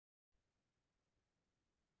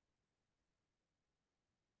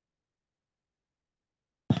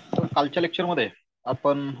कालच्या लेक्चरमध्ये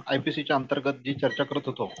आपण आयपीसीच्या अंतर्गत जी चर्चा करत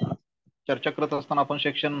होतो, चर्चा करत असताना आपण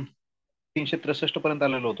सेक्शन 363 पर्यंत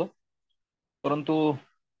आलेलो होतो. परंतु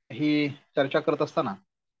ही चर्चा करत असताना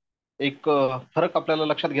एक फरक आपल्याला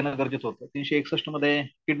लक्षात घेणं गरजेचं होतं. 361 मध्ये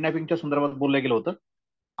किडनॅपिंगच्या संदर्भात बोललं गेलं होतं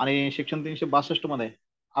आणि सेक्शन 362 मध्ये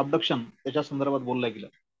अबडक्शन त्याच्या संदर्भात बोललं गेलं.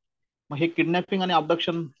 मग हे किडनॅपिंग आणि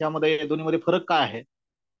अबडक्शन यामध्ये दोन्हीमध्ये फरक काय आहे,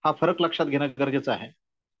 हा फरक लक्षात घेणं गरजेचं आहे.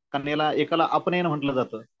 कारण याला एकाला अपनयन म्हटलं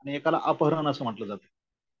जातं आणि एकाला अपहरण असं म्हटलं जातं.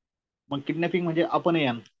 मग किडनॅपिंग म्हणजे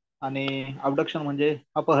अपनयन आणि अबडक्शन म्हणजे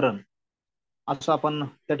अपहरण, असं आपण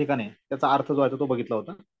त्या ठिकाणी त्याचा अर्थ जो आहे तो बघितला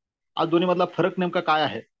होता. आज दोन्ही मधला फरक नेमका काय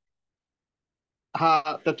आहे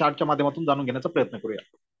हा त्या चार्टच्या माध्यमातून जाणून घेण्याचा प्रयत्न करूया.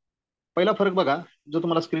 पहिला फरक बघा, जो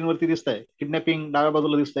तुम्हाला स्क्रीनवरती दिसतंय, किडनॅपिंग डाव्या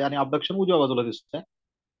बाजूला दिसतंय आणि अबडक्शन उजव्या बाजूला दिसतंय.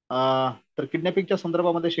 तर किडनॅपिंगच्या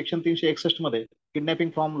संदर्भामध्ये सेक्शन 361 मध्ये किडनॅपिंग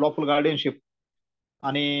फ्रॉम लॉफुल गार्डियनशिप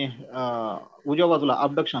आणि उजव्या बाजूला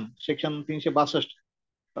अबडक्शन सेक्शन 362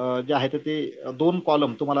 जे आहे ते दोन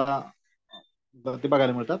कॉलम तुम्हाला ते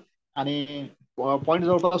बघायला मिळतात आणि पॉईंट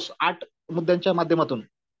जवळपास 8 मुद्द्यांच्या माध्यमातून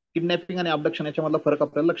किडनॅपिंग आणि अबडक्शन याच्यामधला फरक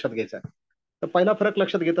आपल्याला लक्षात घ्यायचा आहे. तर पहिला फरक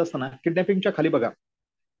लक्षात घेत असताना किडनॅपिंगच्या खाली बघा,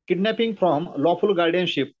 kidnapping from lawful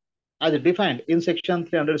guardianship as defined in section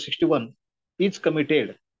 361 is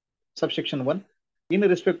committed subsection 1 in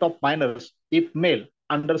respect of minors if male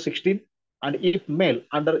under 16 and if male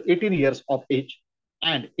under 18 years of age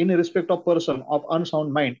and in respect of person of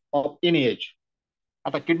unsound mind of any age.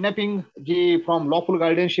 आता kidnapping G from lawful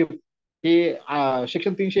guardianship he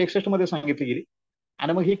section 361 मध्ये सांगितली गेली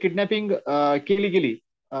आणि मग ही kidnapping केली गेली,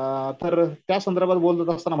 तर त्या संदर्भात बोलत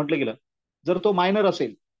असताना म्हटलं गेलं, जर तो मायनर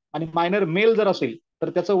असेल आणि मायनर मेल जर असेल तर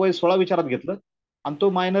त्याचं वय 16 विचारात घेतलं आणि तो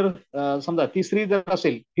मायनर समजा ती स्त्री जर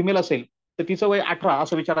असेल, फिमेल असेल, तर तिचं वय 18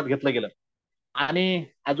 असं विचारात घेतलं गेलं. आणि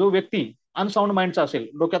जो व्यक्ती अनसाऊंड माइंडचा असेल,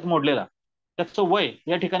 डोक्यात मोडलेला, त्याचं वय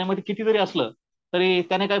या ठिकाणी मध्ये किती जरी असलं तरी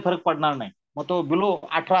त्याने काही फरक पडणार नाही. मग तो बिलो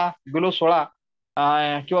 18, बिलो 16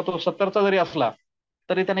 किंवा तो 70चा जरी असला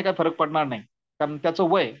तरी त्याने काही फरक पडणार नाही, कारण त्याचं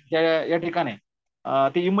वय या ठिकाणी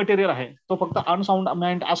ते इमटेरियल आहे. तो फक्त अनसाऊंड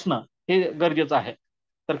माइंड असणं हे गरजेचं आहे.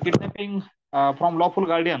 तर किडनॅपिंग फ्रॉम लॉफुल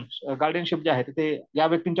गार्डियनशिप जे आहे ते या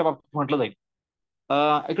व्यक्तींच्या बाबतीत म्हटलं जाईल.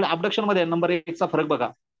 इकडे अबडक्शन मध्ये नंबर 1चा फरक बघा,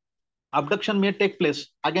 abduction may take place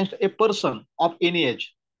against a person of any age.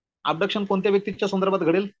 Abduction कोणत्या व्यक्तीच्या संदर्भात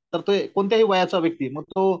घडेल, तर तो कोणत्याही वयाचा व्यक्ती, मग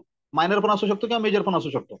तो मायनर पण असू शकतो किंवा मेजर पण असू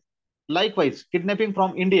शकतो. Likewise kidnapping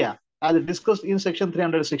from India as discussed in section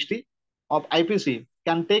 360 of IPC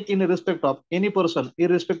can take in respect of any person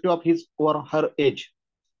irrespective of his or her age.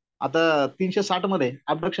 आता 360 मध्ये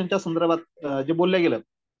अबडक्शनच्या संदर्भात जे बोललं गेलं,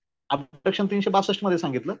 अबडक्शन 362 मध्ये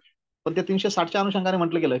सांगितलं, पण त्या 360च्या अनुषंगाने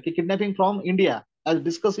म्हटलं गेलं की kidnapping from India as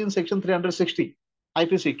discuss in section 360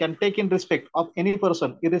 IPC can take in respect of any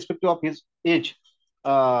person irrespective of his age,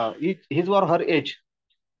 his वर हर एज.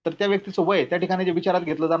 तर त्या व्यक्तीचं वय त्या ठिकाणी जे विचारात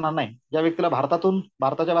घेतलं जाणार नाही. ज्या व्यक्तीला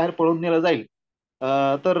भारताच्या बाहेर पळून नेलं जाईल,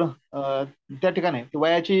 तर त्या ठिकाणी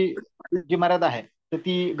वयाची जी मर्यादा आहे तर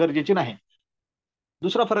ती गरजेची नाही.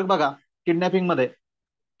 दुसरा फरक बघा, किडनॅपिंग मध्ये,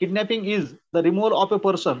 kidnapping is the removal of a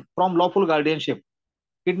person from lawful guardianship.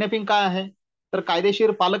 Kidnapping काय आहे, तर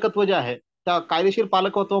कायदेशीर पालकत्व जे आहे त्या कायदेशीर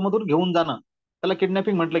पालकत्वामधून घेऊन जाणं, त्याला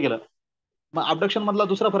किडनॅपिंग म्हटलं गेलं. मग अबडक्शन मधला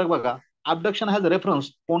दुसरा फरक बघा, abduction has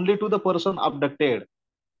reference only to the person abducted.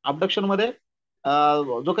 Abduction मध्ये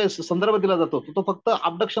जो काही संदर्भ दिला जातो तो फक्त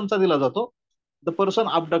अबडक्शनचा दिला जातो, द पर्सन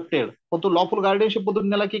अबडक्टेड. पण तो लॉफुल गार्डियनशिप मधून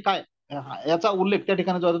नेला की काय याचा उल्लेख त्या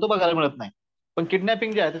ठिकाणी जो आहे तो बघायला मिळत नाही. पण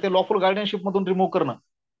किडनॅपिंग जे आहे ते लॉफुल गार्डियनशिप मधून रिमूव्ह करणं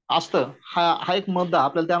असतं. हा एक मुद्दा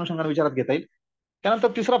आपल्याला त्या अनुषंगाने विचारात घेता येईल.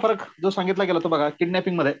 त्यानंतर तिसरा फरक जो सांगितला गेला तो बघा,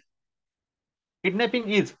 किडनॅपिंग मध्ये, kidnapping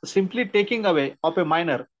is simply taking away of A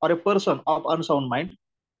minor or a person of unsound mind.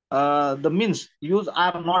 The means use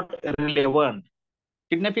R not relevant.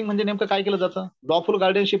 Kidnapping म्हणजे नेमकं काय केलं जातं, लॉफुल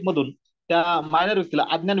गार्डियनशिप मधून त्या मायनर व्यक्तीला,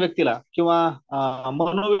 अज्ञान व्यक्तीला किंवा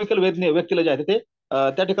मनोविकल व्यक्तीला जे आहे ते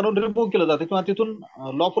त्या ठिकाणून रिमूव्ह केलं जातं किंवा तिथून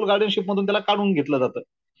लॉफुल गार्डियनशिप मधून त्याला काढून घेतलं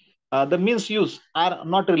जातं. The means use R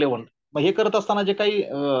not relevant. मग हे करत असताना जे काही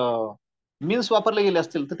मीन्स वापरले गेले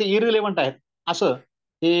असतील तर ते इरिलेव्हंट आहेत, असं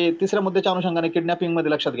हे तिसऱ्या मुद्द्याच्या अनुषंगाने किडनॅपिंग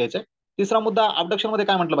मध्ये लक्षात घ्यायचंय. तिसरा मुद्दा अबडक्शन मध्ये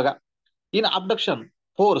काय म्हटलं बघा, in abduction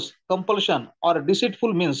force, compulsion or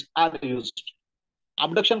डिसिटफुल means R use.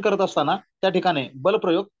 Abduction करत असताना त्या ठिकाणी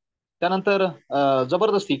बलप्रयोग, त्यानंतर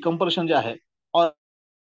जबरदस्ती, कंपल्शन जे आहे,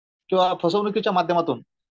 किंवा फसवणुकीच्या माध्यमातून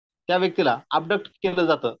त्या व्यक्तीला अबडक्ट केलं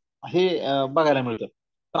जातं, हे बघायला मिळतं.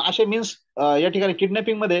 तर असे मीन्स या ठिकाणी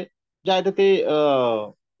किडनॅपिंग मध्ये जे आहेत ते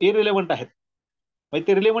इरिलेव्हंट आहेत, म्हणजे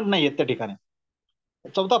ते रिलेव्हंट नाही आहेत त्या ठिकाणी.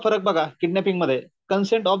 चौथा फरक बघा, किडनॅपिंग मध्ये,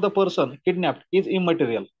 consent of the person किडनॅप्ड is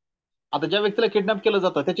immaterial. आता ज्या व्यक्तीला किडनॅप केलं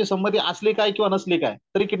जातं त्याची संमती असली काय किंवा नसली काय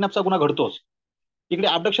तरी किडनॅपचा गुन्हा घडतोच. इकडे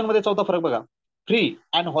अबडक्शन मध्ये चौथा फरक बघा. Free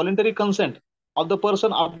and voluntary consent of the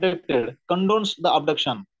person abducted कंडोन्स the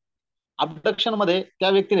abduction. Abduction मध्ये त्या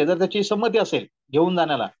व्यक्तीने जर त्याची संमती असेल घेऊन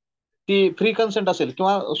जाण्याला, ती फ्री कन्सेंट असेल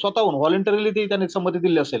किंवा स्वतःहून व्हॉलेंटरीली ती त्याने संमती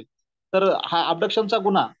दिली असेल, तर हा अबडक्शनचा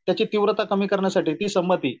गुन्हा त्याची तीव्रता कमी करण्यासाठी ती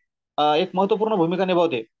संमती एक महत्वपूर्ण भूमिका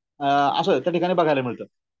निभावते, असं त्या ठिकाणी बघायला मिळतं.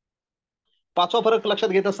 पाचवा फरक लक्षात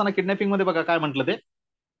घेत असताना किडनॅपिंग मध्ये बघा काय म्हटलं ते.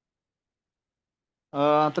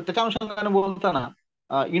 तर त्याच्या अनुषंगाने बोलताना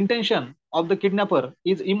intention of the kidnapper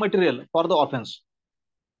is immaterial for the offence.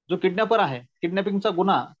 जो किडनॅपर आहे किडनॅपिंगचा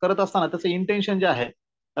गुन्हा करत असताना त्याचं इंटेन्शन जे आहे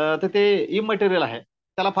तर ते इमटेरियल आहे,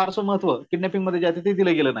 त्याला फारसं महत्व किडनॅपिंग मध्ये जे आहे ते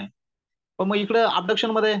दिलं गेलं नाही. पण मग इकडे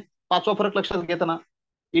अबडक्शन मध्ये पाचवा फरक लक्षात घेताना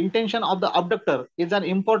intention of the abductor is an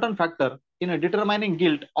important factor in determining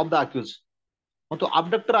guilt of the accused. मग तो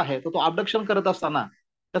अबडक्टर आहे तर तो अबडक्शन करत असताना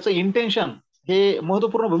त्याचं इंटेन्शन हे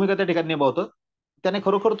महत्वपूर्ण भूमिका त्या ठिकाणी निभावतं. त्याने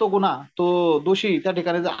खरोखर तो गुन्हा, तो दोषी त्या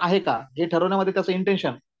ठिकाणी आहे का हे ठरवण्यामध्ये त्याचं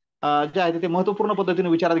इंटेन्शन जे आहे ते महत्वपूर्ण पद्धतीने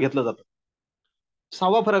विचारात घेतलं जातं.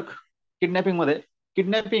 सहावा फरक किडनॅपिंग मध्ये,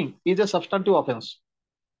 किडनॅपिंग इज अ सबस्टॅन्टिव्ह ऑफेन्स.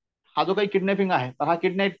 हा जो काही किडनॅपिंग आहे तर हा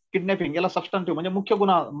किडनॅपिंग याला सबस्टॅन्टिव्ह म्हणजे मुख्य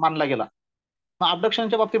गुन्हा मानला गेला. मग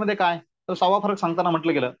अबडक्शनच्या बाबतीमध्ये काय, तर सहावा फरक सांगताना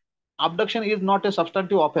म्हटलं गेलं, abduction is not a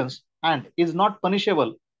सबस्टॅन्टिव्ह offence and is not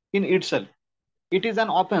punishable in it self. It is an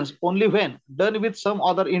offence only when done with some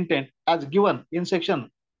other intent as given in section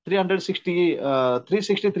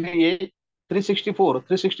 363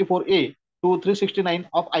 364 to 369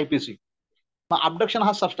 of IPC. मग अबडक्शन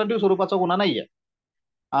हा सबस्टॅन्टिव्ह स्वरूपाचा गुन्हा नाहीये,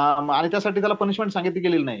 आणि त्यासाठी त्याला punishment सांगितली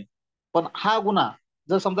गेलेली नाही. पण हा गुन्हा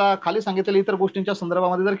जर समजा खाली सांगितलेल्या इतर गोष्टींच्या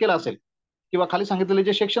संदर्भामध्ये जर केला असेल किंवा खाली सांगितलेले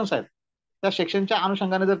जे सेक्शन्स आहेत त्या सेक्शनच्या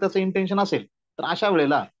अनुषंगाने जर त्याचं इंटेन्शन असेल तर अशा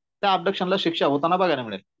वेळेला त्या अबडक्शनला शिक्षा होताना बघायला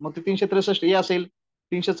मिळेल. मग ते 363 ए असेल,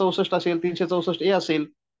 364 असेल, 364 ए असेल,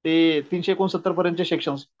 ते 369 पर्यंतचे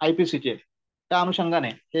सेक्शन्स IPCचे, त्या अनुषंगाने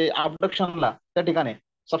हे अबडक्शनला त्या ठिकाणी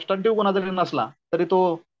सबस्टॅन्टिव्ह गुन्हा जरी नसला तरी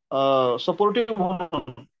तो सपोर्टिव्ह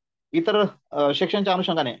म्हणून इतर सेक्शनच्या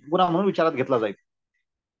अनुषंगाने गुन्हा म्हणून विचारात घेतला जाईल.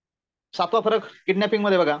 सातवा फरक किडनॅपिंग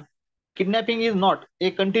मध्ये बघा. Kidnapping is not a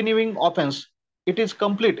कंटिन्युइंग offence. It is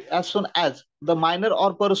complete as soon as the minor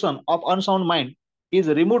or person of unsound mind is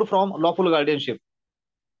removed from lawful guardianship.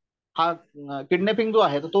 हा किडनॅपिंग जो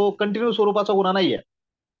आहे तो कंटिन्यू स्वरूपाचा गुन्हा नाहीये.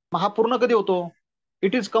 मग हा पूर्ण कधी होतो,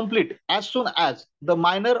 it is complete as soon as the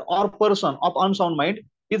minor or person of unsound mind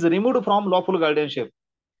is removed from lawful guardianship.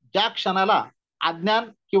 ज्या क्षणाला अज्ञान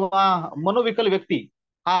किंवा मनोविकल व्यक्ती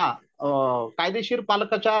हा कायदेशीर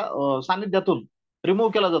पालकाच्या सानिध्यातून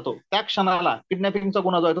रिमूव्ह केला जातो त्या क्षणाला किडनॅपिंगचा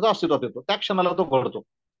गुन्हा जो आहे तो अस्तित्वात येतो, त्या क्षणाला तो घडतो.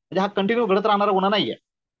 म्हणजे हा कंटिन्यू घडत राहणारा गुन्हा नाहीये.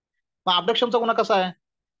 मग अबडक्शनचा गुन्हा कसा आहे,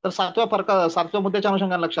 तर सातव्या मुद्द्याच्या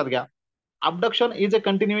अनुषंगाने लक्षात घ्या. Abduction is a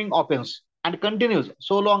कंटिन्युइंग offence and continues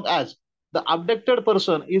so long as the abducted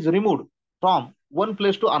person is removed from one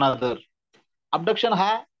place to another. Abduction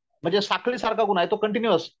हा म्हणजे साखळीसारखा गुन्हा आहे, तो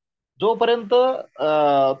कंटिन्युअस जोपर्यंत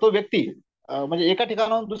तो व्यक्ती म्हणजे एका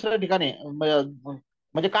ठिकाणाहून दुसऱ्या ठिकाणी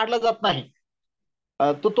म्हणजे काढला जात नाही,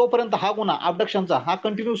 तो तोपर्यंत हा गुन्हा अबडक्शनचा हा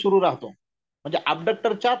कंटिन्यू सुरू राहतो. म्हणजे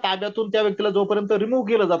अबडक्टरच्या ताब्यातून त्या व्यक्तीला जोपर्यंत रिमूव्ह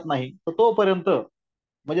केलं जात नाही तर तोपर्यंत,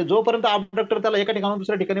 म्हणजे जोपर्यंत अबडक्टर त्याला एका ठिकाणून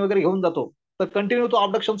दुसऱ्या ठिकाणी वगैरे घेऊन जातो तर कंटिन्यू तो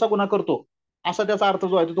अबडक्शनचा गुन्हा करतो, असा त्याचा अर्थ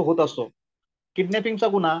जो आहे तो होत असतो. किडनॅपिंगचा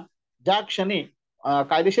गुन्हा ज्या क्षणी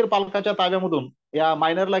कायदेशीर पालकाच्या ताब्यामधून या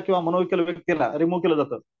मायनरला किंवा मनोविकल व्यक्तीला रिमूव्ह केलं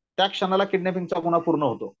जातं त्या क्षणाला किडनॅपिंगचा गुन्हा पूर्ण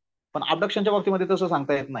होतो. पण अबडक्शनच्या बाबतीमध्ये तसं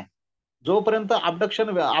सांगता येत नाही. जोपर्यंत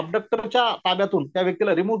अबडक्टरच्या ताब्यातून त्या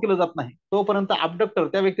व्यक्तीला रिमूव्ह केलं जात नाही तोपर्यंत अबडक्टर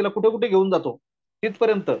त्या व्यक्तीला कुठे कुठे घेऊन जातो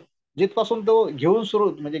तिथपर्यंत, जिथपासून तो घेऊन सुरू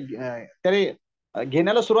म्हणजे त्याने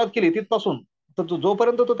घेण्याला सुरुवात केली तिथपासून तर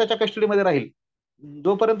जोपर्यंत तो त्याच्या कस्टडीमध्ये राहील,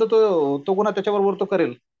 जोपर्यंत तो गुन्हा त्याच्याबरोबर तो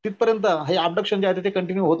करेल तिथपर्यंत हे अबडक्शन जे आहे ते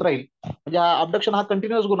कंटिन्यू होत राहील. म्हणजे हा अबडक्शन हा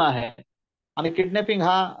कंटिन्युअस गुन्हा आहे आणि किडनॅपिंग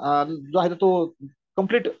हा जो आहे तो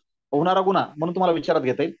कम्प्लीट होणारा गुन्हा म्हणून तुम्हाला विचारात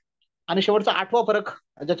घेता येईल. आणि शेवटचा आठवा फरक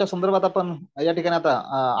ज्याच्या संदर्भात आपण या ठिकाणी आता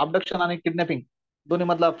अबडक्शन आणि किडनॅपिंग दोन्ही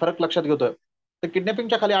मधला फरक लक्षात घेतोय, तर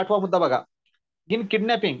किडनॅपिंगच्या खाली आठवा मुद्दा बघा. In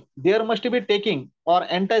kidnapping there must be taking or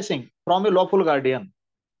एंटायसिंग from A lawful guardian.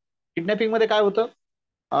 Kidnapping मध्ये काय होतं,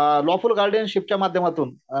 लॉफुल गार्डियनशिपच्या माध्यमातून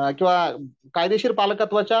किंवा कायदेशीर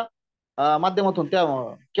पालकत्वाच्या माध्यमातून त्या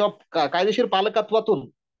किंवा कायदेशीर पालकत्वातून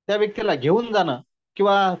त्या व्यक्तीला घेऊन जाणं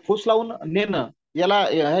किंवा फूस लावून नेणं, याला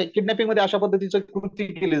किडनॅपिंग मध्ये अशा पद्धतीचं कृती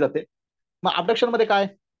केली जाते. मग अबडक्शन मध्ये काय,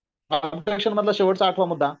 अबडक्शन मधला शेवटचा आठवा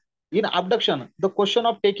मुद्दा. In abduction the question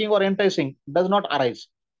of taking or एंटायसिंग does not arise.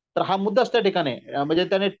 तर हा मुद्दाच त्या ठिकाणी म्हणजे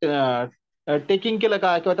त्याने टेकिंग केलं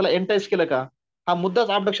का किंवा त्याला एंटाइज केलं का हा मुद्दाच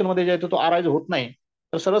अबडक्शन मध्ये जे आहे तो अराइज होत नाही.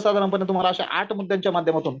 तर सर्वसाधारणपणे तुम्हाला अशा 8 मुद्द्यांच्या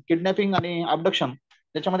माध्यमातून किडनॅपिंग आणि अबडक्शन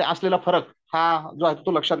याच्यामध्ये असलेला फरक हा जो आहे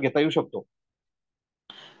तो लक्षात घेता येऊ शकतो.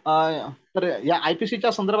 तर या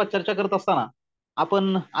आयपीसीच्या संदर्भात चर्चा करत असताना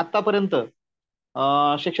आपण आतापर्यंत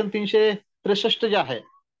सेक्शन 363 जे आहे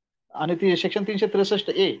आणि ती सेक्शन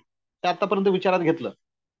 363A ते आतापर्यंत विचारात घेतलं.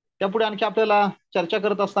 त्यापुढे आणखी आपल्याला चर्चा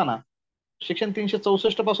करत असताना सेक्शन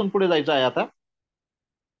 364 पासून पुढे जायचं आहे आता.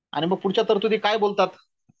 आणि मग पुढच्या तरतुदी काय बोलतात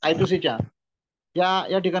आयपीसीच्या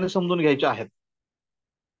या ठिकाणी समजून घ्यायच्या आहेत.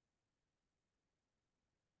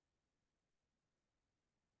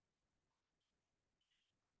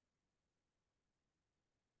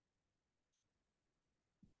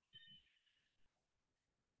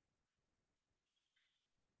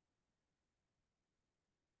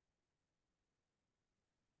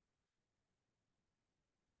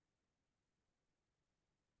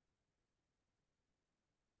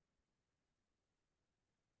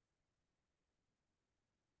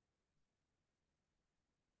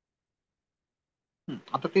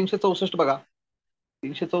 आता 364 बघा.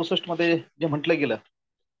 364 मध्ये जे म्हटलं गेलं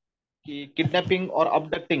की किडनॅपिंग और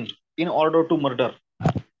अबडक्टिंग इन ऑर्डर टू मर्डर,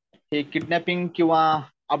 हे किडनॅपिंग किंवा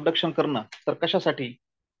अबडक्शन करणं तर कशासाठी,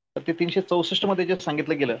 तर ते 364 मध्ये जे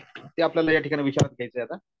सांगितलं गेलं ते आपल्याला या ठिकाणी विचारात घ्यायचं आहे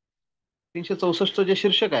आता. 364 जे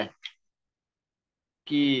शीर्षक आहे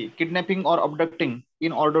की किडनॅपिंग और अबडक्टिंग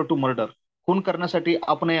इन ऑर्डर टू मर्डर, खून करण्यासाठी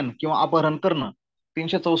अपनयन किंवा अपहरण करणं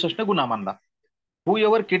 364 ने गुन्हा मानला.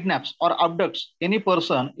 Whoever kidnaps or abducts any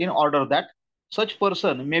person in order that such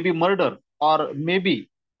person may be murdered or may be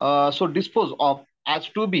so disposed of as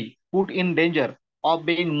to be put in danger of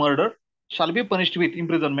being murdered shall be punished with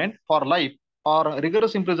imprisonment for life or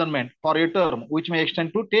rigorous imprisonment for a term which may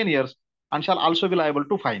extend to 10 years and shall also be liable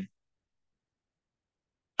to fine.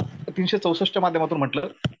 364च्या माध्यमातून म्हटलं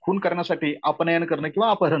खून करण्यासाठी अपनयन करणं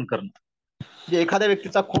किंवा अपहरण करणं, जे एखाद्या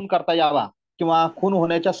व्यक्तीचा खून करता यावा किंवा खून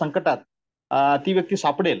होण्याच्या संकटात ती व्यक्ती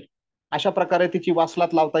सापडेल अशा प्रकारे तिची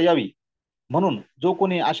वासलात लावता यावी म्हणून जो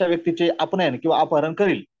कोणी अशा व्यक्तीचे अपनयन किंवा अपहरण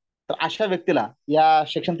करील तर अशा व्यक्तीला या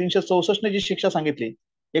सेक्शन 364 ने जी शिक्षा सांगितली,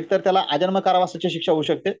 एकतर त्याला आजन्म कारावासाची शिक्षा होऊ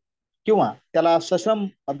शकते किंवा त्याला सश्रम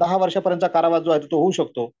 10 वर्षापर्यंतचा कारावास जो आहे तो होऊ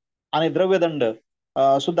शकतो आणि द्रव्यदंड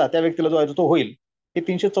सुद्धा त्या व्यक्तीला जो आहे तो होईल, हे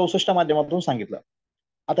 364च्या माध्यमातून सांगितलं.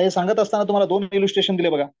 आता हे सांगत असताना तुम्हाला 2 इल्युस्ट्रेशन दिले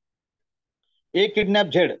बघा. A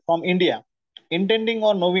kidnapped Z from India, intending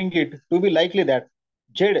or knowing it to be likely that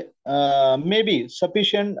Z may be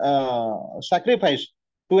sufficient sacrifice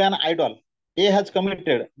to an idol. A has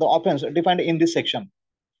committed the offense defined in this section.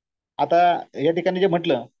 आता या ठिकाणी जे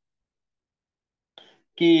म्हटलं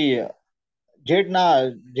की झेड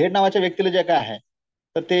नावाच्या व्यक्तीला जे काय आहे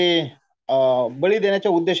तर ते बळी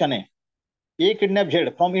देण्याच्या उद्देशाने ए किडनॅप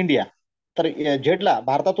झेड फ्रॉम इंडिया, तर झेडला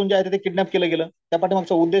भारतातून जे आहे ते किडनॅप केलं गेलं. त्या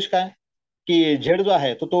पाठीमागचा उद्देश काय की झेड जो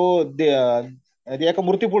आहे तो एका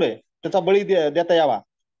मूर्तीपुढे त्याचा बळी देता यावा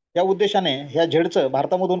या उद्देशाने ह्या झेडचं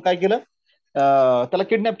भारतामधून काय केलं, त्याला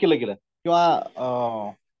किडनॅप केलं गेलं किंवा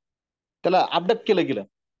त्याला अबडक्ट केलं गेलं.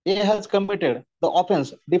 ए has committed the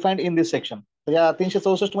offence defined in this section. तर या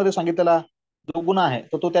 364 मध्ये सांगितलेला जो गुन्हा आहे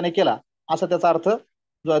तो त्याने केला असा त्याचा अर्थ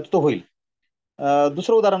जो आहे तो होईल.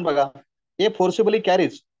 दुसरं उदाहरण बघा. ए forcibly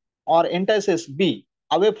carries or entices B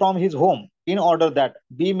away from his home in order that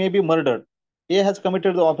B may be murdered. A has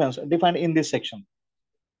committed the offense defined in this section.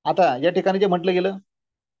 आता या ठिकाणी जे म्हटलं गेलं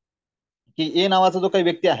की ए नावाचा जो काही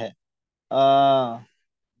व्यक्ती आहे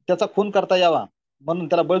त्याचा खून करता यावा म्हणून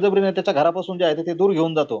त्याला बळजबरीने त्याच्या घरापासून जे आहे ते दूर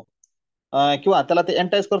घेऊन जातो किंवा त्याला ते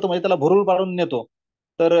एंटाइज करतो म्हणजे त्याला भुरळ पाडून नेतो.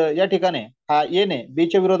 तर या ठिकाणी हा ए ने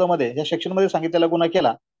बीच्या विरोधामध्ये या सेक्शन मध्ये सांगितलेला गुन्हा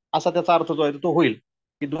केला असा त्याचा अर्थ जो आहे तो होईल.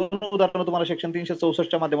 ही 2 उदाहरणं तुम्हाला सेक्शन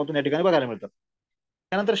 364च्या माध्यमातून या ठिकाणी बघायला मिळतात.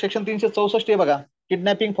 त्यानंतर सेक्शन 364 हे बघा,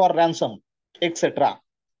 किडनॅपिंग फॉर रॅन्सम एक्सेट्रा.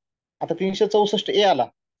 आता 364 ए आला,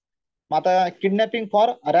 मग आता किडनॅपिंग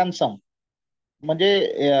फॉर रॅन्सम म्हणजे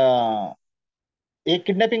एक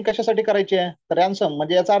किडनॅपिंग कशासाठी करायची आहे तर रॅन्सम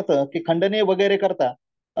म्हणजे याचा अर्थ की खंडणी वगैरे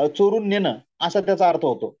करता चोरून नेणं असा त्याचा अर्थ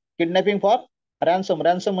होतो. किडनॅपिंग फॉर रॅन्सम,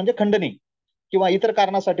 रॅन्सम म्हणजे खंडणी किंवा इतर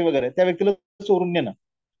कारणासाठी वगैरे त्या व्यक्तीला चोरून नेणं.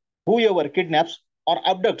 हू एव्हर किडनॅप्स और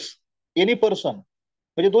अबडक्ट्स एनी पर्सन,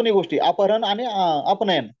 म्हणजे दोन्ही गोष्टी अपहरण आणि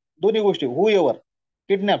अपनयन दोन्ही गोष्टी. हू एव्हर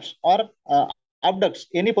किडनॅप्स और abducts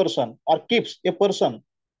any person or keeps a person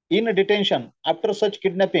in detention after such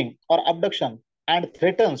kidnapping or abduction and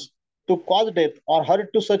threatens to cause death or hurt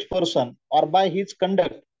to such person or by his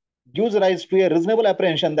conduct gives rise to a reasonable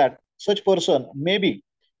apprehension that such person may be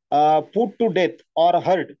put to death or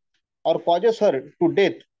hurt or causes her to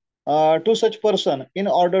death to such person in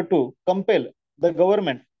order to compel the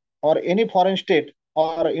government or any foreign state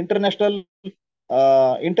or international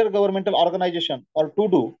intergovernmental organization or to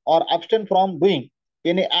do or abstain from doing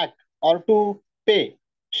any act or to pay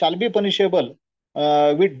shall be punishable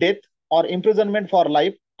with death or imprisonment for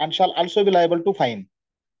life and shall also be liable to fine.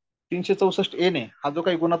 364 ए ने हा जो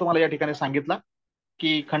काही गुन्हा तुम्हाला या ठिकाणी सांगितला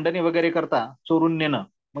की खंडणी वगैरे करता चोरून नेणं,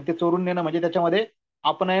 मग ते चोरून नेणं म्हणजे त्याच्यामध्ये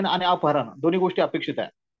अपनयन आणि अपहरण दोन्ही गोष्टी अपेक्षित आहे.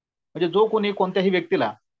 म्हणजे जो कोणी कोणत्याही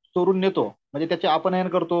व्यक्तीला चोरून नेतो म्हणजे त्याचे अपनयन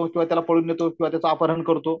करतो किंवा त्याला पळून नेतो किंवा त्याचं अपहरण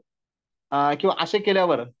करतो, किंवा असे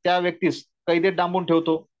केल्यावर त्या व्यक्तीस कैदेत डांबून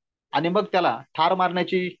ठेवतो आणि मग त्याला ठार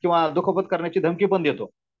मारण्याची किंवा दुखापत करण्याची धमकी पण देतो.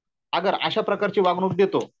 अगर अशा प्रकारची वागणूक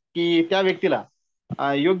देतो की त्या व्यक्तीला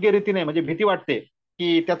योग्य रीतीने म्हणजे भीती वाटते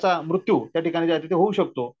की त्याचा मृत्यू त्या ठिकाणी जे आहे तिथे होऊ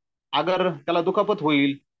शकतो, अगर त्याला दुखापत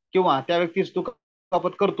होईल किंवा त्या व्यक्तीस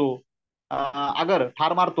दुखापत करतो, अगर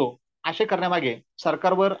ठार मारतो, असे करण्यामागे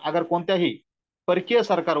सरकारवर अगर कोणत्याही परकीय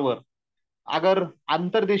सरकारवर, अगर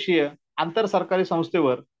आंतरदेशीय आंतर सरकारी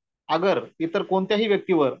संस्थेवर, अगर इतर कोणत्याही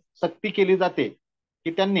व्यक्तीवर सक्ती केली जाते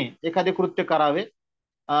की त्यांनी एखादे कृत्य करावे,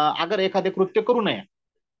 अगर एखादे कृत्य करू नये,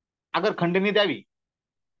 अगर खंडणी द्यावी.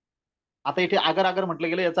 आता इथे अगर अगर म्हटलं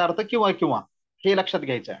गेलं याचा अर्थ किंवा किंवा हे लक्षात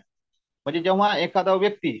घ्यायचं आहे. म्हणजे जेव्हा एखादा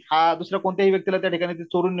व्यक्ती हा दुसऱ्या कोणत्याही व्यक्तीला त्या ठिकाणी ते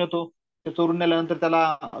चोरून नेतो, ते चोरून नेल्यानंतर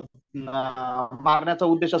त्याला मारण्याचा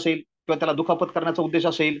उद्देश असेल किंवा त्याला दुखापत करण्याचा उद्देश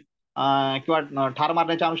असेल, किंवा ठार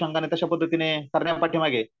मारण्याच्या अनुषंगाने तशा पद्धतीने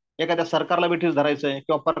करण्यापाठीमागे एखाद्या सरकारला वेठीस धरायचंय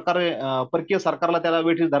किंवा परकीय सरकारला त्याला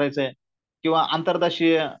वेठीस धरायचंय किंवा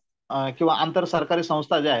आंतरराष्ट्रीय किंवा आंतर सरकारी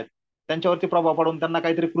संस्था ज्या आहेत त्यांच्यावरती प्रभाव पाडून त्यांना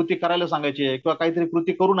काहीतरी कृती करायला सांगायची आहे किंवा काहीतरी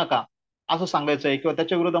कृती करू नका असं सांगायचंय किंवा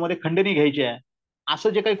त्याच्या विरोधामध्ये खंडणी घ्यायची आहे, असं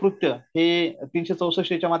जे काही कृत्य हे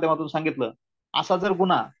 364 माध्यमातून सांगितलं, असा जर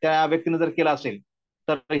गुन्हा त्या व्यक्तीने जर केला असेल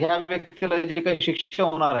तर ह्या व्यक्तीला जी काही शिक्षा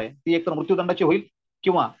होणार आहे ती एकतर मृत्यूदंडाची होईल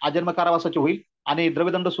किंवा आजन्म कारावासाची होईल आणि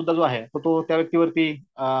द्रव्यदंड सुद्धा जो आहे तो त्या व्यक्तीवरती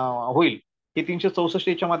होईल. हे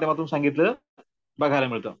 364 माध्यमातून सांगितलं बघायला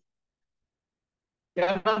मिळतं.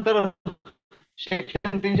 त्यानंतर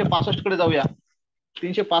सेक्शन 365 कडे जाऊया.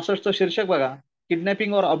 365चं शीर्षक बघा,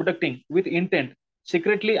 किडनॅपिंग और अबडक्टिंग with intent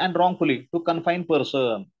secretly and रॉंगफुली to confine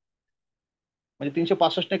person. म्हणजे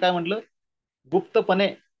 365 ने काय म्हटलं,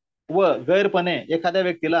 गुप्तपणे व गैरपणे एखाद्या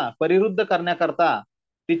व्यक्तीला परिरुद्ध करण्याकरता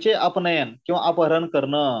तिचे अपनयन किंवा अपहरण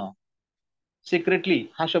करणं. सिक्रेटली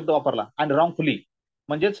हा शब्द वापरला आणि रॉंगफुली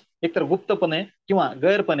म्हणजेच एकतर गुप्तपणे किंवा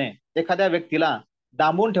गैरपणे एखाद्या व्यक्तीला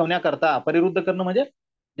डांबून ठेवण्याकरता परिरुद्ध करणं म्हणजे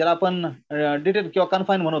ज्याला आपण डिटेन किंवा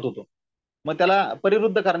कन्फाईन म्हणत होतो, मग त्याला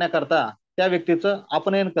परिरुद्ध करण्याकरता त्या व्यक्तीचं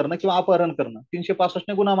अपनयन करणं किंवा अपहरण करणं 365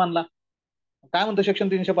 ने गुन्हा मानला. काय म्हणतो section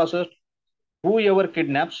 365, whoever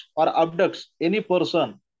kidnaps or abducts any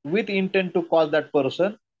person with intent to cause that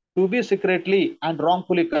person to be secretly and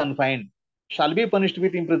wrongfully confined shall be punished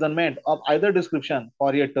with imprisonment of either description for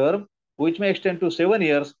a term which may extend to 7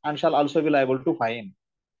 years and shall also be liable to fine.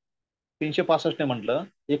 365 ने म्हटलं,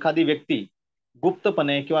 एखादी व्यक्ती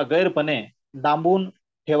गुप्तपणे किंवा गैरपणे डांबून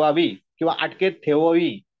ठेवावी किंवा अटकेत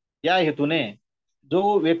ठेवावी या हेतूने जो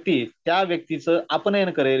व्यक्ती त्या व्यक्तीचं अपनयन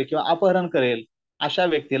करेल किंवा अपहरण करेल अशा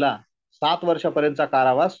व्यक्तीला 7 वर्षापर्यंतचा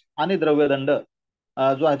कारावास आणि द्रव्यदंड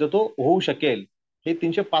जो आहे तो होऊ शकेल. हे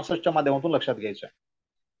 365च्या माध्यमातून लक्षात घ्यायचं आहे.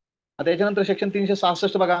 आता याच्यानंतर सेक्शन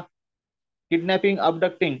 366 बघा, किडनॅपिंग,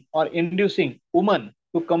 अबडक्टिंग और इंड्युसिंग woman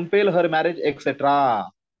to compel her marriage etcetera.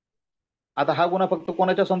 आता हा गुन्हा फक्त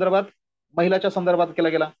कोणाच्या संदर्भात, महिलाच्या संदर्भात केला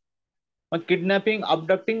गेला. मग किडनॅपिंग,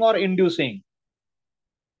 अबडक्टिंग और इंड्युसिंग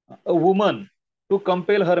woman to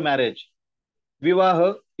compel her marriage, विवाह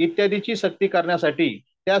इत्यादीची सक्ती करण्यासाठी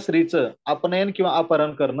त्या स्त्रीचं अपनयन किंवा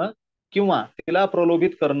अपहरण करणं किंवा तिला प्रलोभित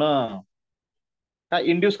करणं. काय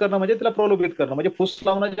इंड्यूस करणं म्हणजे तिला प्रलोभित करणं, म्हणजे फुस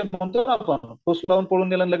लावणं जे म्हणतो ना आपण, फुस लावून पळून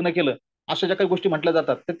नेलं लग्न केलं, अशा ज्या काही गोष्टी म्हटल्या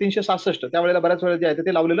जातात ते 366 त्यावेळेला बऱ्याच वेळा जे आहे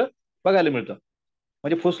ते लावलेलं बघायला मिळतं.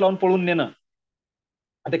 म्हणजे फुस लावून पळून नेणं.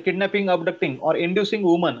 आता किडनॅपिंग, अबडक्टिंग और इंड्युसिंग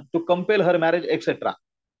woman to compel her marriage etcetera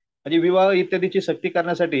म्हणजे विवाह इत्यादीची सक्ती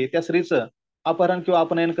करण्यासाठी त्या स्त्रीचं अपहरण किंवा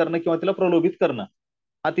अपनयन करणं किंवा तिला प्रलोभित करणं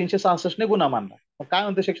हा 366 ने गुन्हा मानला. मग काय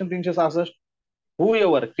म्हणते section 366,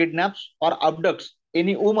 whoever kidnaps or abducts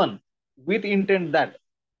any woman with intent that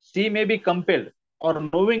she may be compelled or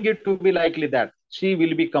knowing it to be likely that she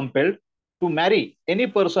will be compelled to marry any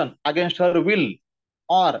person against her will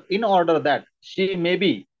or in order that she may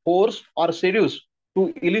be forced or seduced to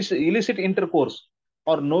illicit intercourse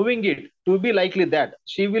or knowing it to be likely that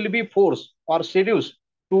she will be forced or seduced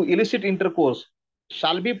to illicit intercourse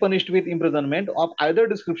shall be punished with imprisonment of either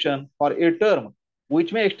description for a term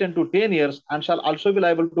which may extend to 10 years and shall also be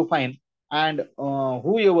liable to fine, and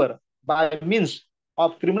whoever by means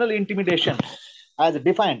of criminal intimidation as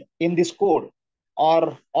defined in this code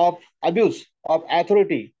or of abuse of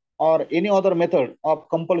authority or any other method of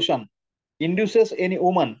compulsion induces any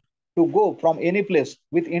woman to go from any place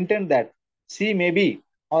with intent that she may be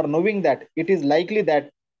or knowing that it is likely that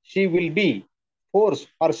she will be force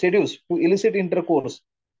or seduce to illicit intercourse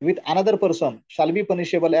with another person shall be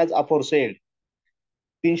punishable as aforesaid.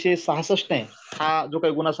 366 हा जो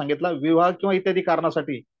काही गुन्हा सांगितला, विवाह किंवा इत्यादी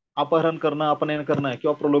कारणासाठी अपहरण करणं, अपनयन करणं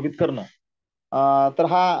किंवा प्रलोभित करणं, तर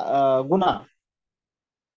हा गुन्हा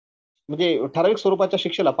म्हणजे ठराविक स्वरूपाच्या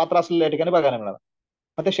शिक्षेला पात्र असलेल्या या ठिकाणी बघायला मिळाला.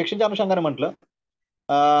 मग त्या शिक्षेच्या अनुषंगाने म्हटलं,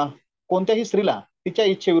 अं, कोणत्याही स्त्रीला तिच्या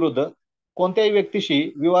इच्छेविरुद्ध कोणत्याही व्यक्तीशी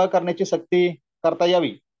विवाह करण्याची सक्ती करता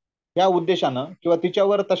यावी या उद्देशानं किंवा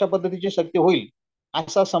तिच्यावर तशा पद्धतीची सक्ती होईल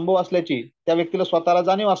असा संभव असल्याची त्या व्यक्तीला स्वतःला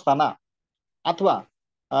जाणीव असताना, अथवा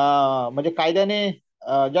म्हणजे कायद्याने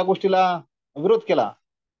ज्या गोष्टीला विरोध केला,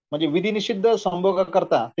 म्हणजे विधिनिषिद्ध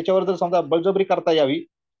संभोगाकरता त्याच्यावर जर समजा बळजबरी करता यावी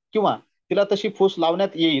किंवा तिला तशी फूस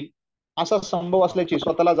लावण्यात येईल असा संभव असल्याची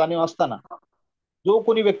स्वतःला जाणीव असताना जो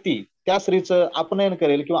कोणी व्यक्ती त्या स्त्रीचं अपनयन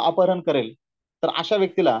करेल किंवा अपहरण करेल, तर अशा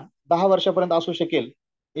व्यक्तीला 10 वर्षापर्यंत असू शकेल,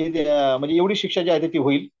 म्हणजे एवढी शिक्षा जी आहे ती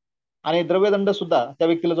होईल, आणि द्रव्यदंड सुद्धा त्या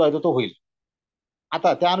व्यक्तीला जो आहे तो होईल.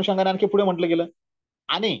 आता त्या अनुषंगाने आणखी पुढे म्हटलं गेलं,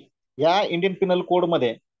 आणि या इंडियन पिनल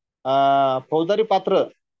कोडमध्ये फौजदारी पात्र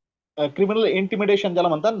क्रिमिनल इंटिमिडेशन ज्याला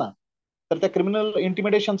म्हणतात ना, तर त्या क्रिमिनल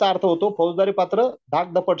इंटिमिडेशनचा अर्थ होतो फौजदारी पात्र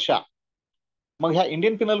धाक दपटशा. मग ह्या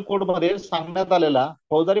इंडियन पिनल कोडमध्ये सांगण्यात आलेला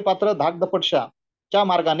फौजदारी पात्र धाक दपटशाच्या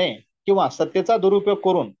मार्गाने किंवा सत्तेचा दुरुपयोग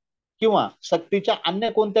करून किंवा सक्तीच्या अन्य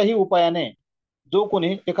कोणत्याही उपायाने जो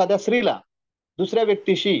कोणी एखाद्या स्त्रीला दुसऱ्या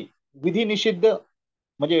व्यक्तीशी विधी निषिद्ध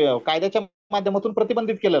म्हणजे कायद्याच्या माध्यमातून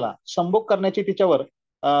प्रतिबंधित केलेला संभोग करण्याची तिच्यावर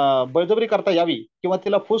बळजबरी करता यावी किंवा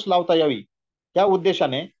तिला फूस लावता यावी या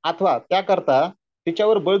उद्देशाने अथवा त्याकरता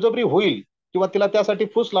तिच्यावर बळजबरी होईल किंवा तिला त्यासाठी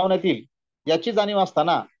फूस लावण्यात येईल याची जाणीव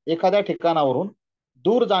असताना एखाद्या ठिकाणावरून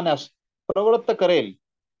दूर जाण्यास प्रवृत्त करेल,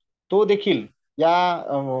 तो देखील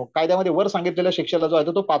या कायद्यामध्ये वर सांगितलेल्या शिक्षेला जो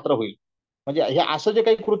आहे तो पात्र होईल. म्हणजे हे असं जे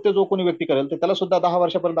काही कृत्य जो कोणी व्यक्ती करेल तर त्याला सुद्धा 10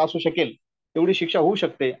 वर्षापर्यंत असू शकेल एवढी शिक्षा होऊ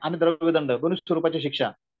शकते, आणि द्रव्यदंड दोन्ही स्वरूपाची शिक्षा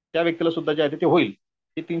त्या व्यक्तीला सुद्धा जे आहे ते होईल.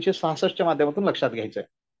 हे 366च्या माध्यमातून लक्षात घ्यायचं आहे.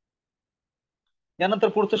 यानंतर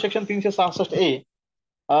पुढचं section 366A,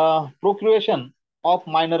 प्रोक्युरेशन of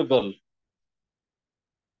minor girl.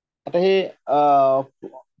 आता हे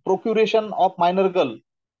प्रोक्युरेशन ऑफ मायनर गर्ल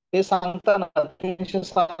हे सांगताना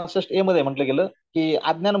 366A मध्ये म्हटलं गेलं की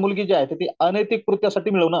अज्ञान मुलगी जी आहे ती अनैतिक कृत्यासाठी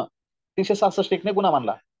मिळवणं 366 गुन्हा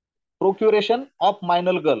मानला. प्रोक्युरेशन ऑफ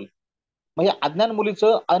मायनर गर्ल म्हणजे अज्ञान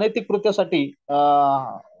मुलीचं अनैतिक कृत्यासाठी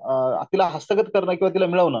तिला हस्तगत करणं किंवा तिला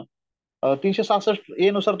मिळवणं 366A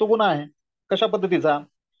नुसार तो गुन्हा आहे. कशा पद्धतीचा?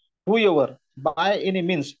 whoever by any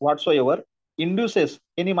means whatsoever induces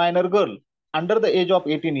any minor girl under the age of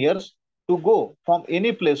 18 years to go from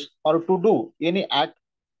any place or to do any act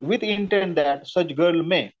with intent that such girl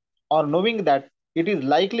may, or knowing that it is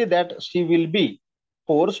likely that she will be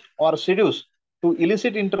forced or seduced to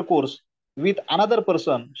illicit intercourse with another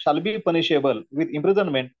person shall be punishable with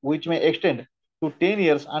imprisonment which may extend to 10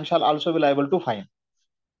 years and shall also be liable to fine.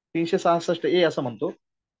 366A असं म्हणतो,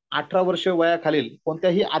 18 वर्ष वयाखालील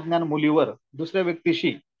कोणत्याही अज्ञान मुलीवर दुसऱ्या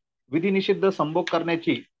व्यक्तीशी विधिनिषिद्ध संभोग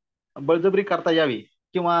करण्याची बळजबरी करता यावी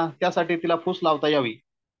किंवा त्यासाठी तिला फूस लावता यावी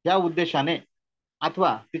या उद्देशाने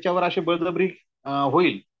अथवा तिच्यावर अशी बळजबरी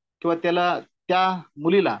होईल किंवा त्या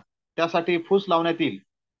मुलीला त्यासाठी फूस लावण्यात येईल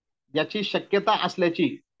याची शक्यता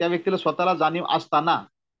असल्याची त्या व्यक्तीला स्वतःला जाणीव असताना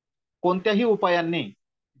कोणत्याही उपायांनी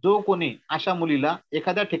जो कोणी अशा मुलीला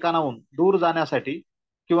एखाद्या ठिकाणाहून दूर जाण्यासाठी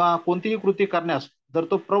किंवा कोणतीही कृती करण्यास जर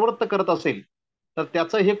तो प्रवृत्त करत असेल, तर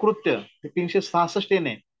त्याचं हे कृत्य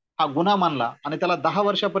 366ने हा गुन्हा मानला आणि त्याला 10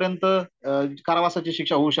 वर्षापर्यंत कारावासाची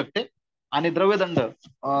शिक्षा होऊ शकते, आणि द्रव्यदंड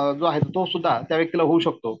जो आहे तो सुद्धा त्या व्यक्तीला होऊ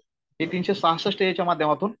शकतो. हे 366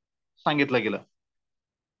 माध्यमातून सांगितलं गेलं.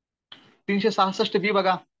 366B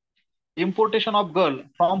बघा, importation of girl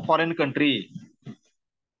from foreign country.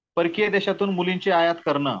 परकीय देशातून मुलींची आयात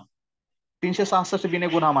करणं 366B ने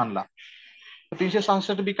गुन्हा मानला.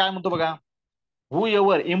 366B काय म्हणतो बघा,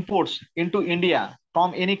 whoever imports into India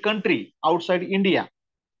from any country outside India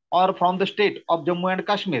or from the state of Jammu and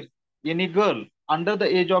Kashmir any girl under the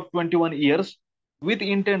age of 21 years with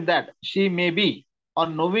intent that she may be, or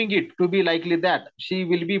knowing it to be likely that she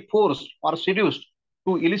will be forced or seduced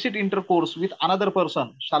to illicit intercourse with another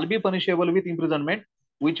person shall be punishable with imprisonment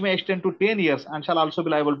which may extend to 10 years and shall also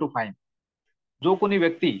be liable to fine. जो कोणी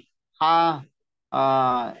व्यक्ती हा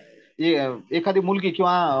एखादी मुलगी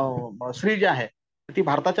किंवा स्त्री जी आहे ती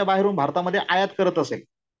भारताच्या बाहेरून भारतामध्ये आयात करत असेल,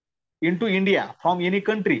 into India from any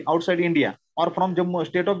country outside India और from Jammu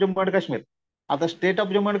state of Jammu and Kashmir. आता state of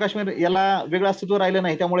Jammu and Kashmir याला वेगळं अस्तित्व राहिलं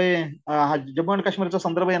नाही, त्यामुळे हा जम्मू अँड काश्मीरचा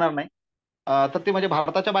संदर्भ येणार नाही. तर ते म्हणजे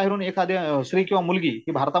भारताच्या बाहेरून एखादी स्त्री किंवा मुलगी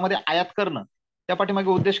ही भारतामध्ये आयात करणं, त्या पाठीमागे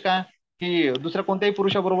उद्देश काय की दुसऱ्या कोणत्याही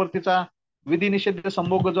पुरुषाबरोबर तिचा विधिनिषेध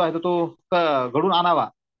संभोग जो आहे तो घडून आणावा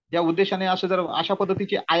या उद्देशाने असं जर अशा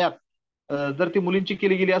पद्धतीची आयात जर ती मुलींची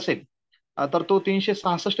केली गेली असेल तर तो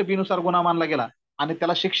 366 बी नुसार गुन्हा मानला गेला आणि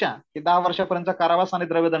त्याला शिक्षा ही 10 वर्षापर्यंतचा कारावास आणि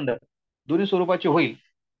द्रव्यदंड दोन्ही स्वरूपाची होईल.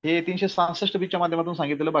 हे 366 बीच्या माध्यमातून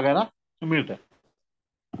सांगितलेलं बघायला मिळतं.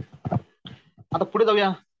 आता पुढे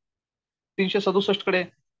जाऊया 367 कडे.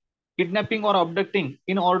 किडनॅपिंग और अबडक्टिंग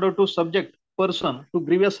in order to subject person to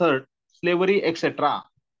grievous hurt, slavery etcetera.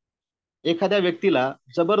 एखाद्या व्यक्तीला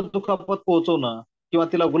जबर दुखापत पोहोचवणं किंवा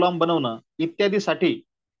तिला गुलाम बनवणं इत्यादीसाठी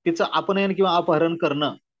तिचं अपनयन किंवा अपहरण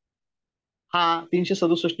करणं हा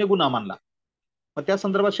 367 ने गुन्हा मानला. मग त्या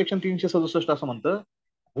संदर्भात सेक्शन 367 असं म्हणतं,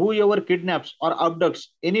 हू एव्हर किडनॅप्स और अबडक्ट्स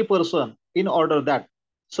any person in order that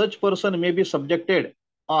such person may be subjected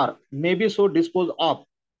or may be so disposed of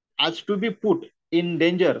as to be put in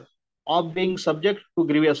danger of being subject to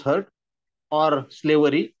grievous hurt or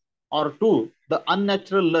slavery or to the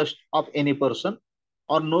unnatural lust of any person,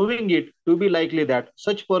 or knowing it to be likely that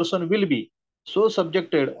such person will be so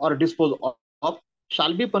subjected or disposed of,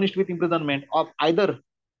 shall be punished with imprisonment of either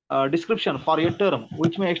description for a term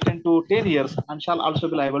which may extend to 10 years and shall also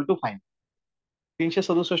be liable to fine.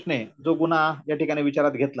 367 ने जो गुन्हा या ठिकाणी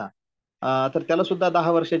विचारात घेतला तर त्याला सुद्धा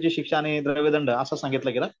 10 वर्षाची शिक्षा आणि द्रव्यदंड असं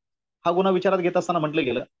सांगितलं गेलं. हा गुन्हा विचारात घेत असताना म्हटलं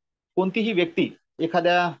गेलं, कोणतीही व्यक्ती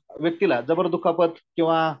एखाद्या व्यक्तीला जबर दुखापत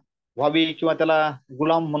किंवा व्हावी किंवा त्याला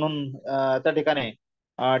गुलाम म्हणून त्या ठिकाणी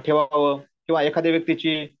ठेवावं किंवा एखाद्या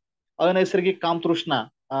व्यक्तीची अनैसर्गिक कामतृष्णा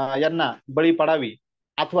यांना बळी पडावी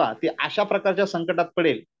अथवा ती अशा प्रकारच्या संकटात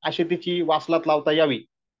पडेल अशी तिची वासलात लावता यावी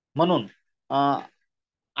म्हणून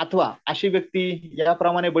अथवा अशी व्यक्ती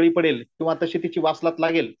याप्रमाणे बळी पडेल किंवा तशी तिची वासलात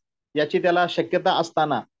लागेल याची त्याला शक्यता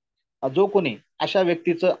असताना जो कोणी अशा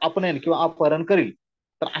व्यक्तीचं अपनयन किंवा अपहरण करील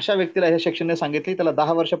तर अशा व्यक्तीला ह्या सेक्शनने सांगितले त्याला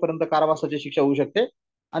 10 वर्षापर्यंत कारावासाची शिक्षा होऊ शकते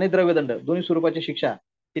आणि द्रव्यदंड दोन्ही स्वरूपाची शिक्षा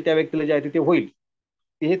ही त्या व्यक्तीला जे आहे ते होईल.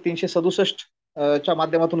 हे 367 च्या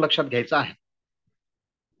माध्यमातून लक्षात घ्यायचं आहे.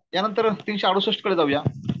 यानंतर 368 कडे जाऊया.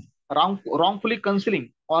 wrongfully concealing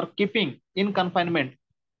or keeping in confinement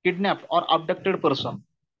kidnapped or abducted person.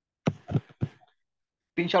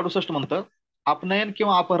 368 म्हणतं, अपनयन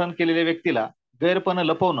किंवा अपहरण केलेल्या व्यक्तीला गैरपणे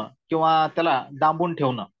लपवणं किंवा त्याला डांबून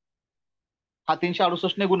ठेवणं हा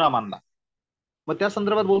 368 ने गुन्हा मानला. मग त्या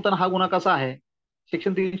संदर्भात बोलताना हा गुन्हा कसा आहे,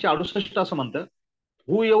 सेक्शन 368 असं म्हणतं,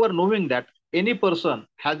 हू ever नोविंग that any person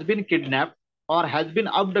has bin किडनॅप्ड or has been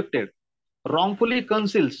abducted, wrongfully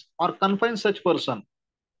conceals or confines such person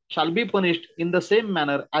shall be punished in the same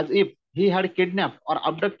manner as if he had kidnapped or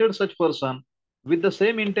abducted such person with the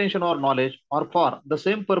same intention or knowledge or for the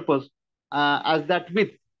same purpose as that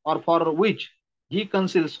with or for which he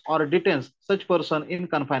conceals or detains such person in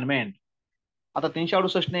confinement. आता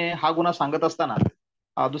 368 ने हा गुन्हा सांगत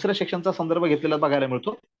असताना दुसऱ्या सेक्शनचा संदर्भ घेतलेला बघायला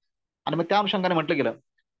मिळतो आणि मग त्या अनुषंगाने म्हटलं गेलं,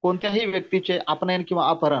 कोणत्याही व्यक्तीचे अपनयन किंवा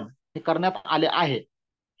अपहरण हे करण्यात आले आहे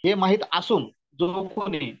हे माहीत असून जो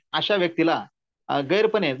कोणी अशा व्यक्तीला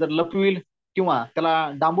गैरपणे जर लपविल किंवा त्याला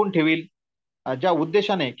डांबून ठेवील ज्या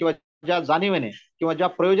उद्देशाने किंवा ज्या जाणीवेने किंवा ज्या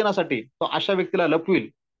प्रयोजनासाठी तो अशा व्यक्तीला लपविल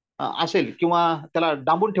असेल किंवा त्याला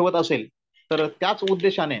डांबून ठेवत असेल तर त्याच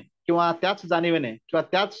उद्देशाने किंवा त्याच जाणीवेने किंवा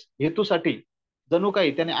त्याच हेतूसाठी जणू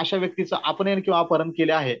काही त्याने अशा व्यक्तीचं अपनयन किंवा अपहरण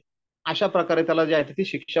केले आहे अशा प्रकारे त्याला जे आहे ती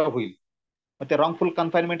शिक्षा होईल. ते रॉंगफुल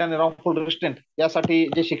कन्फाइनमेंट आणि रॉंगफुल रिस्ट्रेंट यासाठी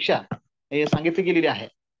जे शिक्षा हे सांगितली गेलेली आहे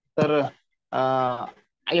तर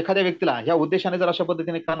एखाद्या व्यक्तीला या उद्देशाने जर अशा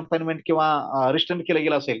पद्धतीने कन्फाइनमेंट किंवा रिस्ट्रेंट केलं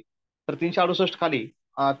गेलं असेल तर 368 खाली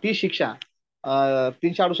ती शिक्षा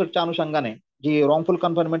 368च्या अनुषंगाने जी रॉंगफुल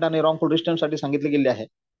कन्फाइनमेंट आणि रॉंगफुल रिस्ट्रेंट साठी सांगितली गेली आहे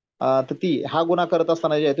तर ती हा गुन्हा करत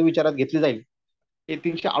असताना जे आहे तो विचारात घेतली जाईल. हे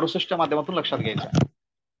 368च्या माध्यमातून लक्षात घ्यायचं.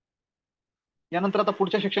 यानंतर आता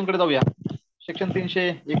पुढच्या सेक्शनकडे जाऊया. सेक्शन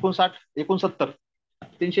 369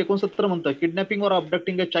 369 म्हणतं, किडनॅपिंग और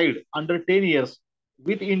अबडक्टिंग a child under 10 years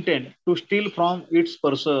with intent to steal from its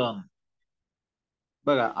person.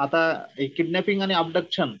 बघा आता किडनॅपिंग आणि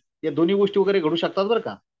अबडक्शन या दोन्ही गोष्टी वगैरे घडू शकतात बरं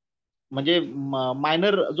का. म्हणजे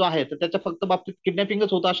मायनर जो आहे तर त्याच्या फक्त बाबतीत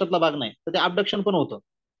किडनॅपिंगच होतं अशातला भाग नाही तर ते अबडक्शन पण होतं.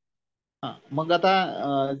 मग आता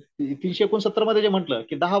 369 मध्ये जे म्हटलं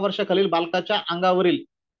की 10 वर्षाखालील बालकाच्या अंगावरील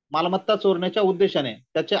मालमत्ता चोरण्याच्या उद्देशाने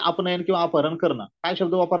त्याचे अपनयन किंवा अपहरण करणं, काय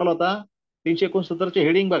शब्द वापरला होता 369चे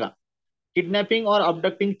हेडिंग बघा, किडनॅपिंग और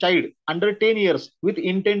अबडक्टिंग child under 10 years with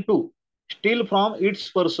intent to steal from its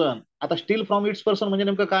person. आता स्टील फ्रॉम इट्स पर्सन म्हणजे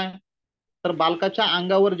नेमकं काय, तर बालकाच्या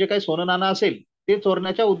अंगावर जे काही सोनं नाणं असेल ते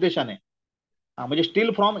चोरण्याच्या उद्देशाने, म्हणजे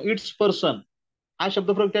स्टील फ्रॉम इट्स पर्सन हा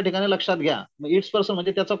शब्दप्रयोग त्या ठिकाणी लक्षात घ्या. इट्स पर्सन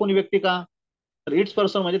म्हणजे त्याचा कोणी व्यक्ती का, तर इट्स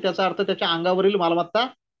पर्सन म्हणजे त्याचा अर्थ त्याच्या अंगावरील मालमत्ता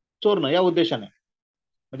चोरणं या उद्देशाने,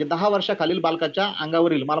 म्हणजे 10 वर्षाखालील बालकाच्या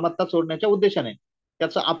अंगावरील मालमत्ता चोरण्याच्या उद्देशाने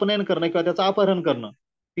त्याचं अपनयन करणं किंवा त्याचं अपहरण करणं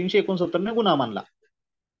 369 ने गुन्हा मानला.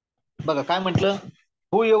 बघा काय म्हटलं,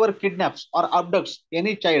 whoever kidnaps or abducts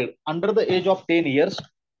any child under the age of 10 years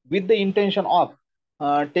with the intention of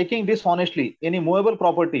taking dishonestly any movable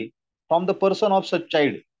property from the person of such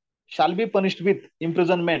child shall be punished with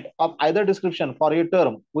imprisonment of either description for a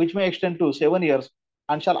term which may extend to 7 years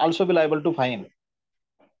and shall also be liable to fine.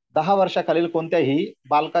 10 वर्षाखालील कोणत्याही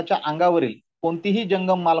बालकाच्या अंगावरील कोणतीही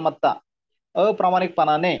जंगम मालमत्ता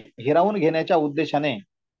अप्रामाणिकपणाने हिरावून घेण्याच्या उद्देशाने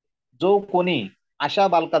जो कोणी अशा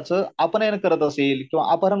बालकाचं अपनयन करत असेल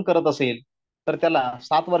किंवा अपहरण करत असेल तर त्याला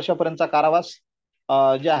 7 वर्षापर्यंतचा कारावास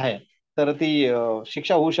जे आहे तर ती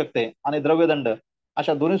शिक्षा होऊ शकते आणि द्रव्यदंड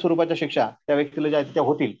अशा दोन्ही स्वरूपाच्या शिक्षा त्या व्यक्तीला ज्या आहेत त्या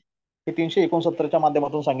होतील. हे 369च्या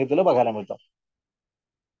माध्यमातून सांगितलेलं बघायला मिळतं.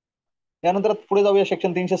 यानंतर पुढे जाऊया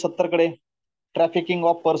सेक्शन 370 कडे. ट्रॅफिकिंग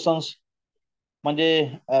ऑफ पर्सन्स म्हणजे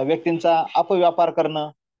व्यक्तींचा अपव्यापार करणं.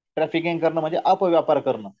 ट्रॅफिकिंग करणं म्हणजे अपव्यापार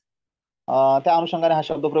करणं. त्या अनुषंगाने हा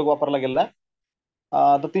शब्दप्रयोग वापरला गेला.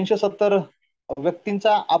 तर 370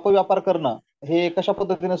 व्यक्तींचा अपव्यापार करणं हे कशा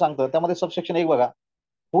पद्धतीने सांगतं त्यामध्ये सबसेक्शन 1 बघा.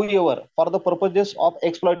 whoever for the purposes of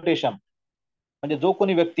exploitation म्हणजे जो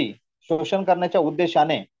कोणी व्यक्ती शोषण करण्याच्या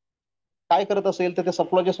उद्देशाने काय करत असेल तर ते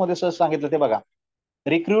सबक्लॉजेस मध्ये सहज सांगितलं ते बघा.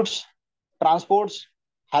 रिक्रुट्स, ट्रान्सपोर्ट्स,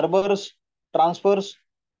 harbours, transfers,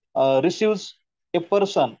 receives a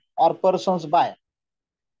person or persons bye.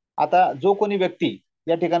 आता जो कोणी व्यक्ती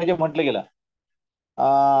या ठिकाणी जे म्हटलं गेलं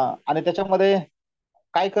आणि त्याच्यामध्ये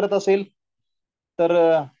काय करत असेल तर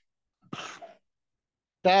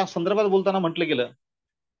त्या संदर्भात बोलताना म्हटलं गेलं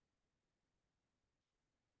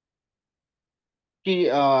की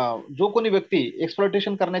जो कोणी व्यक्ती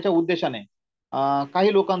एक्सप्लॉयटेशन करण्याच्या उद्देशाने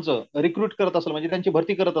काही लोकांचं रिक्रूट करत असेल म्हणजे त्यांची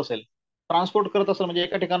भरती करत असेल, ट्रान्सपोर्ट करत असेल म्हणजे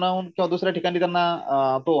एका ठिकाणाहून किंवा दुसऱ्या ठिकाणी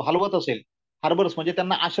त्यांना तो हलवत असेल, हार्बर्स म्हणजे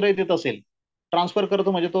त्यांना आश्रय देत असेल, ट्रान्सफर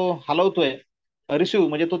करतो म्हणजे तो हलवतोय, रिसिव्ह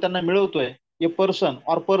म्हणजे तो त्यांना मिळवतोय, ए पर्सन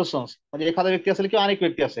ऑर पर्सन्स म्हणजे एखादा व्यक्ती असेल किंवा अनेक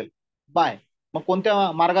व्यक्ती असेल, बाय मग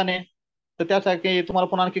कोणत्या मार्गाने तर त्यासाठी तुम्हाला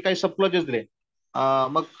पुन्हा आणखी काही सबक्लॉजेस दिले.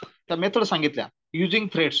 मग त्या मेथड सांगितल्या. युजिंग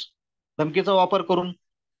थ्रेट्स धमकीचा वापर करून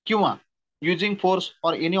किंवा using force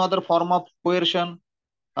or any other form of कोएर्शन.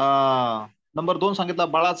 Number 2 सांगितला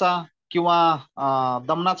बळाचा किंवा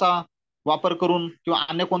दमनाचा वापर करून किंवा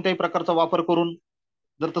अन्य कोणत्याही प्रकारचा वापर करून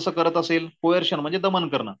जर तसं करत असेल कोएर्शन म्हणजे दमन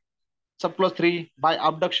करणं. सबक्लॉज 3 बाय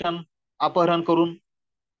अबडक्शन अपहरण करून.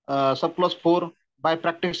 Subclause 4 bye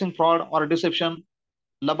practising fraud or dissipation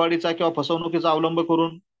लबाडीचा किंवा फसवणुकीचा अवलंब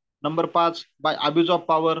करून. Number 5 bye abuse of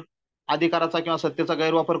power अधिकाराचा किंवा सत्तेचा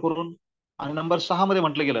गैरवापर करून. आणि नंबर 6 मध्ये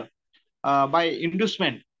म्हटलं गेलं bye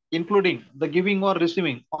इंड्युसमेंट including the giving or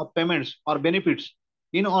receiving of payments or benefits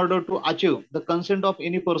in order to achieve the consent of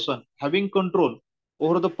any person having control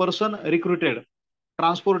over the person recruited,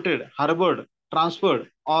 transported, harbored, transferred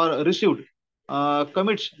or received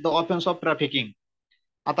commits the offense of trafficking.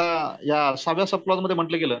 आता या 6व्या subclause मध्ये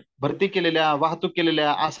म्हटलं गेलं भरती केलेल्या, वाहतूक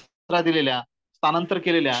केलेल्या, आसरा दिलेल्या, स्थानांतर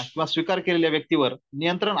केलेल्या किंवा स्वीकार केलेल्या व्यक्तीवर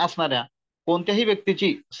नियंत्रण असणाऱ्या कोणत्याही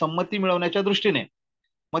व्यक्तीची संमती मिळवण्याच्या दृष्टीने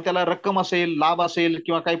मग त्याला रक्कम असेल, लाभ असेल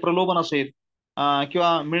किंवा काही प्रलोभन असेल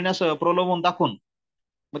किंवा मिळण्यास प्रलोभन दाखवून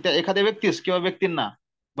मग त्या एखाद्या व्यक्तीस किंवा व्यक्तींना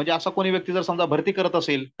म्हणजे असा कोणी व्यक्ती जर समजा भरती करत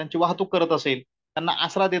असेल, त्यांची वाहतूक करत असेल, त्यांना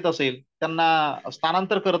आसरा देत असेल, त्यांना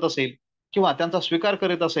स्थानांतर करत असेल किंवा त्यांचा स्वीकार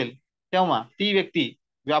करीत असेल तेव्हा ती व्यक्ती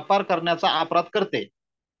व्यापार करण्याचा अपराध करते.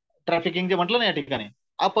 ट्रॅफिकिंग जे म्हटलं ना या ठिकाणी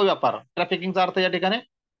अपव्यापार, ट्रॅफिकिंगचा अर्थ या ठिकाणी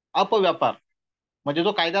अपव्यापार म्हणजे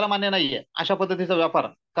जो कायद्याला मान्य नाहीये अशा पद्धतीचा व्यापार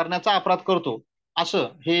करण्याचा अपराध करतो असं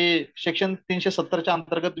हे सेक्शन 370च्या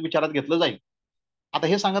अंतर्गत विचारात घेतलं जाईल. आता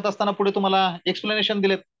हे सांगत असताना पुढे तुम्हाला एक्सप्लेनेशन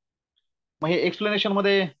दिलेत. मग हे एक्सप्लेनेशन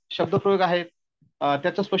मध्ये शब्दप्रयोग आहेत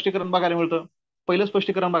त्याचं स्पष्टीकरण बघायला मिळतं. पहिलं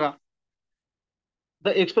स्पष्टीकरण बघा. द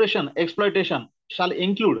एक्सप्रेशन एक्सप्लॉयटेशन शाल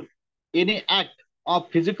include any act of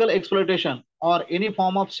physical exploitation or any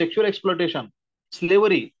form of sexual exploitation,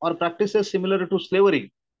 slavery or practices similar to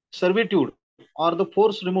slavery, servitude or the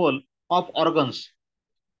forced removal of organs.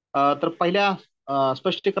 तर पहिल्या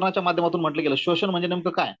स्पष्टीकरणाच्या माध्यमातून म्हटलं गेलं शोषण म्हणजे नेमकं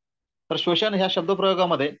काय. तर शोषण ह्या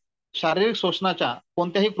शब्दप्रयोगामध्ये शारीरिक शोषणाच्या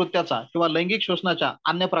कोणत्याही कृत्याचा किंवा लैंगिक शोषणाच्या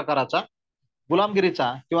अन्य प्रकाराचा,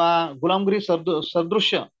 गुलामगिरीचा किंवा गुलामगिरी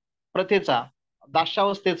सदृश्य प्रथेचा,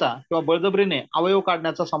 दास्यावस्थेचा किंवा बळजबरीने अवयव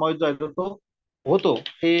काढण्याचा समावेश जो आहे तो होतो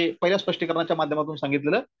हे पहिल्या स्पष्टीकरणाच्या माध्यमातून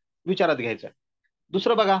सांगितलेलं विचारात घ्यायचं.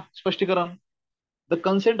 दुसरं बघा स्पष्टीकरण. The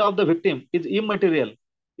consent of the victim is immaterial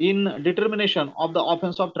in determination of the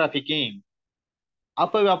offence of trafficking.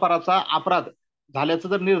 अपव्यापाराचा अपराध झाल्याचं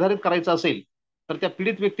जर निर्धारित करायचं असेल तर त्या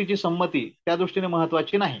पीडित व्यक्तीची संमती त्या दृष्टीने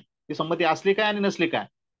महत्वाची नाही. ती संमती असली काय आणि नसली काय,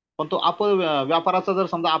 पण तो अपव्यापाराचा जर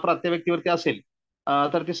समजा अपराध त्या व्यक्तीवरती असेल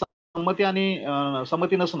तर ती संमती आणि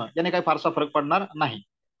संमती नसणं याने काही फारसा फरक पडणार नाही.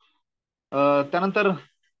 त्यानंतर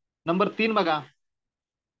नंबर 3 बघा.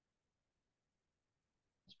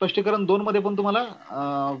 स्पष्टीकरण 2 मध्ये पण तुम्हाला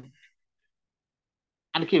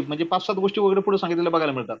आणखी म्हणजे 5-7 गोष्टी वगैरे पुढे सांगितलेल्या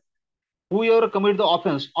बघायला मिळतात. Whoever commit the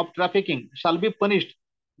offense of trafficking shall be punished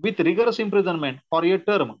with rigorous imprisonment for a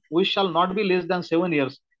term which shall not be less than 7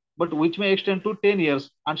 years, but which may extend to 10 years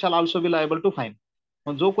and shall also be liable to fine.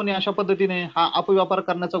 मग जो कोणी अशा पद्धतीने हा अपव्यापार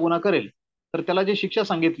करण्याचा गुन्हा करेल तर त्याला जी शिक्षा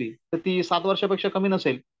सांगितली तर ती 7 वर्षापेक्षा कमी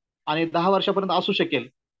नसेल आणि 10 वर्षापर्यंत असू शकेल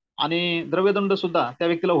आणि द्रव्यदंड सुद्धा त्या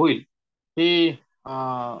व्यक्तीला होईल. हे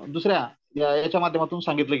दुसऱ्या याच्या माध्यमातून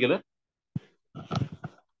सांगितलं गेलं.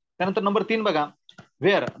 त्यानंतर नंबर 3 बघा,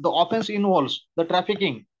 where the offense involves the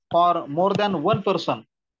trafficking for more than one person,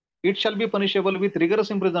 it shall be punishable with rigorous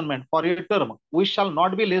imprisonment for a term which shall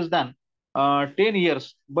not be less than 10 years,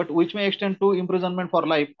 but which may extend to imprisonment for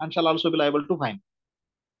life and shall also be liable to fine.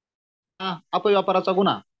 अपव्यापाराचा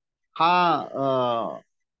गुन्हा हा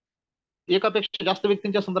एकापेक्षा जास्त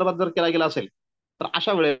व्यक्तींच्या संदर्भात जर केला गेला असेल तर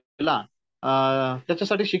अशा वेळेला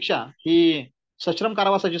त्याच्यासाठी शिक्षा ही सश्रम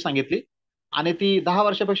कारावासाची सांगितली आणि ती 10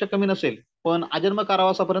 वर्षापेक्षा कमी नसेल पण आजन्म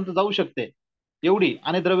कारावासापर्यंत जाऊ शकते एवढी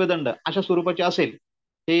आणि द्रव्यदंड अशा स्वरूपाची असेल.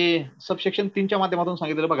 हे सबसेक्शन 3च्या माध्यमातून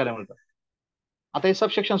सांगितलेलं बघायला मिळतं. आता हे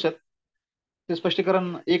सबसेक्शन्स आहेत ते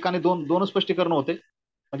स्पष्टीकरण 1 आणि 2 दोनच स्पष्टीकरण होते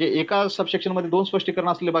म्हणजे एका सबसेक्शन मध्ये 2 स्पष्टीकरण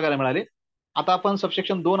असलेले बघायला मिळाले. आता आपण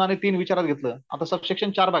सबसेक्शन 2 आणि 3 विचारात घेतलं. आता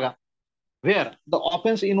सबसेक्शन 4 बघा, where the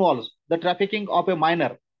offense involves the trafficking of a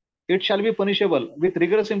minor, it shall be punishable with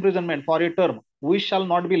rigorous imprisonment for a term which shall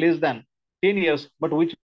not be less than 10 years, but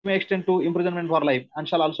which may extend to imprisonment for life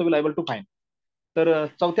and shall also be liable to fine. तर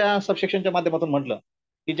चौथ्या सबसेक्शनच्या माध्यमातून म्हटलं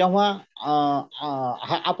की जेव्हा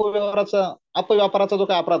हा अपव्यापाराचा जो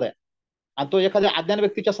काय अपराध आहे आणि तो एखाद्या अज्ञान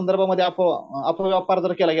व्यक्तीच्या संदर्भामध्ये अपव्यापार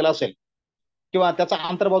जर केला गेला असेल किंवा त्याचा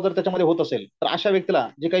अंतर्भाव जर त्याच्यामध्ये होत असेल तर अशा व्यक्तीला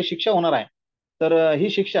जी काही शिक्षा होणार आहे तर ही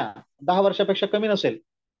शिक्षा 10 वर्षापेक्षा कमी नसेल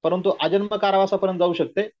परंतु आजन्म कारावासापर्यंत जाऊ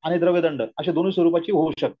शकते आणि द्रव्यदंड अशा दोन्ही स्वरूपाची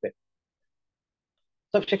होऊ शकते.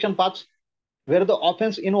 Subsection 5, where the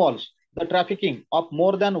offense involves the trafficking of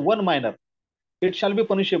more than one minor, it shall be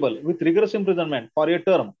punishable with rigorous imprisonment for a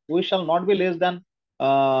term which shall not be less than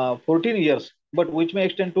 14 years, but which may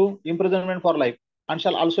extend to imprisonment for life and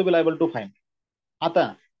shall also be liable to fine. आता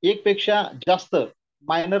एक पेक्षा जास्त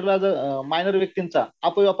minor व्यक्तींचा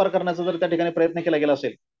अपव्यापार करण्याचा जर त्या ठिकाणी प्रयत्न केला गेला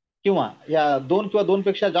असेल किंवा या 2 किंवा 2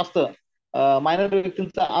 पेक्षा जास्त मायनर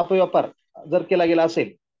व्यक्तींचा अपव्यापार जर केला गेला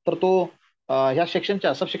असेल तर तो ह्या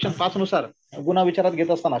सेक्शनच्या सबसेक्शन 5 नुसार गुन्हा विचारात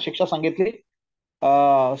घेत असताना शिक्षा सांगितली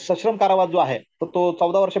सश्रम कारावास जो आहे तर तो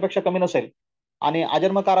 14 वर्षापेक्षा कमी नसेल आणि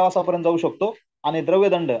आजन्म कारावासापर्यंत जाऊ शकतो आणि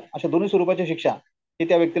द्रव्यदंड अशा दोन्ही स्वरूपाची शिक्षा ही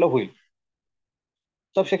त्या व्यक्तीला होईल.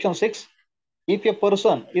 Subsection 6, if a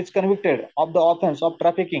person is convicted of the offense of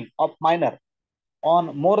trafficking of minor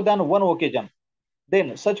on more than one occasion,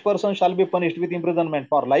 then such person shall be punished with imprisonment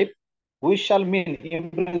for life, which shall mean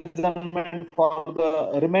imprisonment for the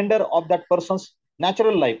remainder of that person's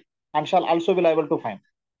natural life and shall also be liable to fine.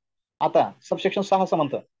 आता subsection 6 असं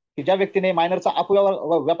म्हणतं की ज्या व्यक्तीने मायनरचा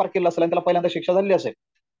अपव्यापार केला असेल आणि त्याला पहिल्यांदा शिक्षा झाली असेल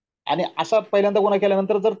आणि असा पहिल्यांदा गुन्हा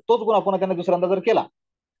केल्यानंतर जर तोच गुन्हा पुन्हा त्याने दुसऱ्यांदा जर केला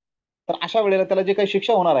तर अशा वेळेला त्याला जी काही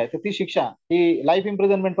शिक्षा होणार आहे तर ती शिक्षा ही लाईफ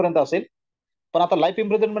इम्प्रिझनमेंट पर्यंत असेल. पण आता लाईफ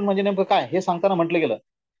इम्प्रिझनमेंट म्हणजे नेमकं काय हे सांगताना म्हटलं गेलं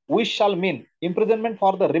विच शाल मीन imprisonment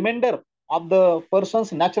for the remainder of the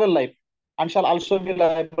persons natural life and शाल also be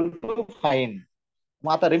liable to fine.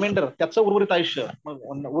 मग आता रिमाइंडर त्याचं उर्वरित आयुष्य,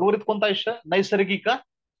 उर्वरित कोणतं आयुष्य, नैसर्गिक का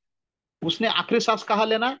उसने आखरी सांस कहा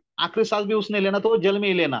लेना, आखरी सांस भी उसने लेना तो जल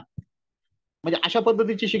में लेना. म्हणजे अशा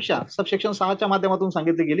पद्धतीची शिक्षा सबसेक्शन 6च्या माध्यमातून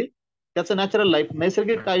सांगितली गेली. त्याचं नॅचरल लाईफ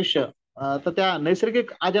नैसर्गिक आयुष्य तर त्या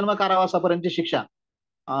नैसर्गिक आजन्म कारावासापर्यंतची शिक्षा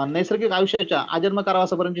नैसर्गिक आयुष्याच्या आजन्म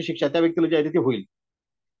कारावासापर्यंतची शिक्षा त्या व्यक्तीला जी आहे ती होईल.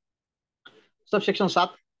 Subsection 7,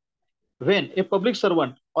 when a public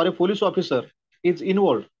servant or a police officer is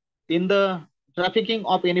involved in the trafficking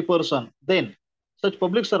of any person, then such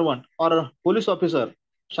public servant or police officer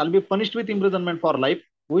shall be punished with imprisonment for life,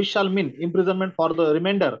 which shall mean imprisonment for the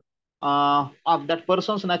remainder of that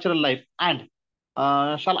person's natural life and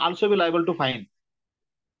shall also be liable to fine.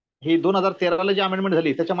 He 2013ला G amendment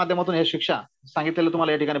झाली त्याच्या माध्यमातून हे शिक्षा सांगितलेलं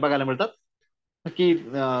तुम्हाला या ठिकाणी बघायला मिळतात की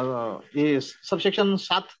हे सबसेक्शन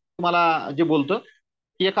 7 तुम्हाला जे बोलतं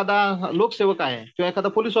की एखादा लोकसेवक आहे किंवा एखादा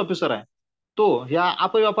पोलीस ऑफिसर आहे तो ह्या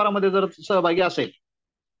अपव्यापारामध्ये जर सहभागी असेल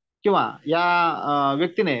किंवा या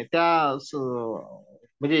व्यक्तीने त्या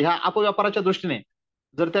म्हणजे ह्या अपव्यापाराच्या दृष्टीने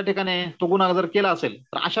जर त्या ठिकाणी तो गुन्हा जर केला असेल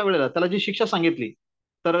तर अशा वेळेला त्याला जी शिक्षा सांगितली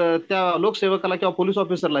तर त्या लोकसेवकाला किंवा पोलीस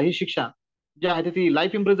ऑफिसरला ही शिक्षा जी आहे ती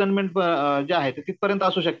लाईफ इम्प्रिझनमेंट जे आहे ते तिथपर्यंत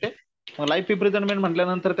असू शकते. लाईफ इम्प्रिझनमेंट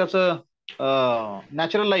म्हटल्यानंतर त्याचं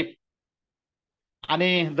नॅचरल लाईफ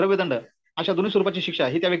आणि द्रव्यदंड अशा दोन्ही स्वरूपाची शिक्षा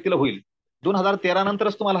ही त्या व्यक्तीला होईल. 2013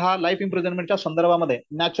 नंतरच तुम्हाला हा लाईफ इम्प्रिझनमेंटच्या संदर्भामध्ये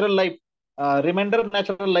natural life reminder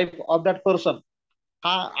natural life of that person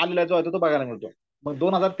हा आलेला जो आहे तो बघायला मिळतो. मग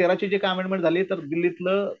 2013ची जी काय अमेंडमेंट झाली तर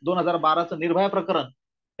दिल्लीतलं 2012चं निर्भया प्रकरण,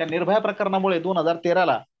 त्या निर्भया प्रकरणामुळे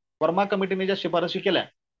 2013ला वर्मा कमिटीने ज्या शिफारशी केल्या,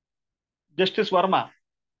 जस्टिस वर्मा,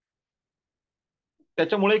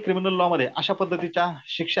 त्याच्यामुळे क्रिमिनल लॉ मध्ये अशा पद्धतीच्या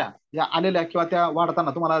शिक्षा या आलेल्या किंवा त्या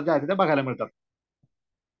वाढताना तुम्हाला ज्या आहेत त्या बघायला मिळतात.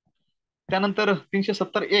 त्यानंतर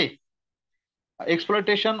 370A,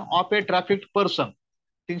 exploitation of A traffic person.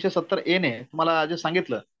 370A ने तुम्हाला जे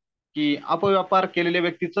सांगितलं की अपव्यापार केलेल्या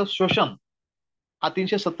व्यक्तीचं शोषण, हा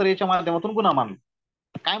 370A च्या माध्यमातून गुन्हा मानला.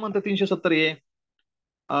 काय म्हणतं 370A?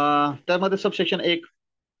 त्यामध्ये सबसेक्शन 1,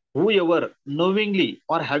 हू एव्हर नोविंगली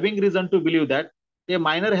और having reason to believe that A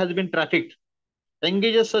minor has bin ट्रॅफिक्ड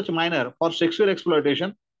engages such minor for sexual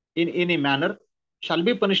exploitation in any manner shall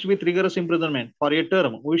be punished with rigorous imprisonment for a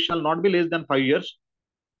term which shall not be less than 5 years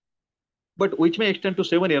but which may extend to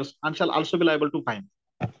 7 years and shall also be liable to fine.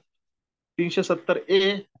 370A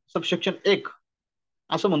subsection 1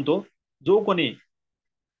 असं म्हणतो, जो कोणी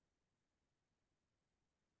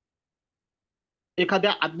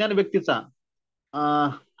एखाद्या अज्ञान व्यक्तीचा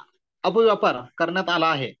अपव्यापार करण्यात आला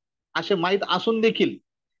आहे असे माहीत असून देखील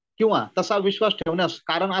किंवा तसा विश्वास ठेवण्यास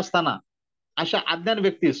कारण असताना अशा अज्ञान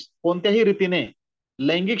व्यक्तीस कोणत्याही रीतीने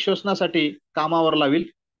लैंगिक शोषणासाठी कामावर लावील.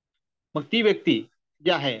 मग ती व्यक्ती जी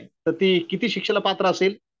आहे तर ती किती शिक्षेला पात्र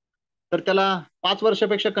असेल? तर त्याला 5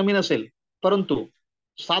 वर्षापेक्षा कमी नसेल, परंतु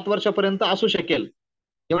 7 वर्षापर्यंत असू शकेल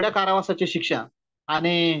एवढ्या कारावासाची शिक्षा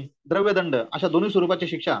आणि द्रव्यदंड अशा दोन्ही स्वरूपाची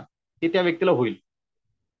शिक्षा ही त्या व्यक्तीला होईल.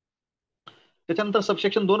 त्याच्यानंतर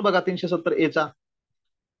सबसेक्शन 2 बघा 370A चा,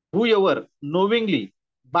 whoever knowingly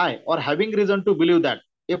by or having reason to believe that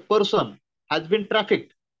a person has been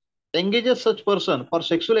trafficked engages such person for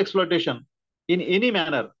sexual exploitation in any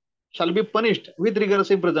manner shall be punished with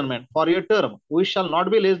rigorous imprisonment for a term which shall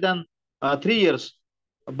not be less than 3 years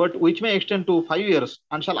but which may extend to 5 years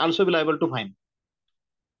and shall also be liable to fine.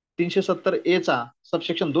 370A चा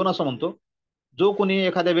subsection 2 असं म्हणतो, जो कोणी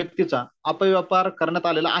एखाद्या व्यक्तीचा अपव्यापार करण्यात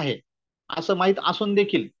आलेला आहे असं माहीत असून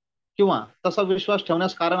देखील किंवा तसा विश्वास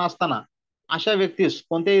ठेवण्यास कारण असताना अशा व्यक्तीस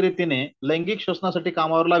कोणत्याही रीतीने लैंगिक शोषणासाठी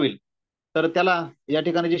कामावर लावील तर त्याला या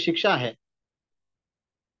ठिकाणी जी शिक्षा आहे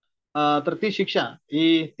तर ती शिक्षा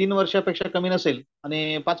ही 3 वर्षापेक्षा कमी नसेल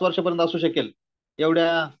आणि 5 वर्षापर्यंत असू शकेल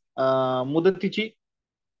एवढ्या मुदतीची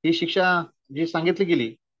ही शिक्षा जी सांगितली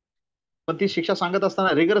गेली. पण ती शिक्षा सांगत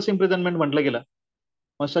असताना रिगरस इम्प्रिझनमेंट म्हटलं गेलं.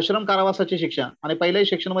 मग सश्रम कारावासाची शिक्षा, आणि पहिल्याही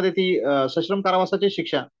सेक्शन मध्ये ती सश्रम कारावासाची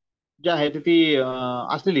शिक्षा जी आहे ती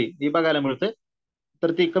असलेली ही बघायला मिळते.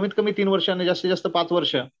 तर ती कमीत कमी 3 वर्ष आणि जास्तीत जास्त 5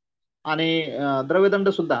 वर्ष आणि द्रव्यदंड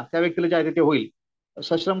सुद्धा त्या व्यक्तीला जे आहे ते होईल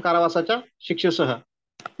सश्रम कारावासाच्या शिक्षेसह.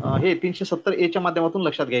 हे 370A च्या माध्यमातून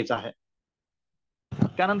लक्षात घ्यायचं आहे.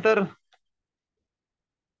 त्यानंतर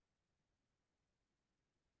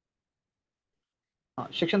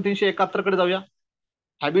सेक्शन 371 कडे जाऊया.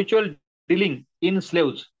 Habitual dealing in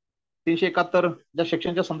स्लेव्ज. 371 ज्या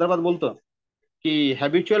सेक्शनच्या संदर्भात बोलतं की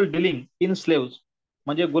हॅबिच्युअल डिलिंग इन स्लेव्ज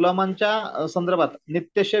म्हणजे गुलामांच्या संदर्भात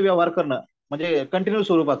नित्यशय व्यवहार करणं, म्हणजे कंटिन्यू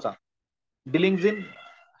स्वरूपाचा. डिलिंग इन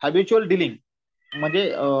हॅबिच्युअल डिलिंग म्हणजे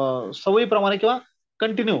सवयीप्रमाणे किंवा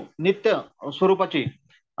कंटिन्यू नित्य स्वरूपाची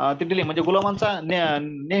ती डिलिंग म्हणजे गुलामांचा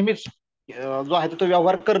नेहमीच जो आहे तो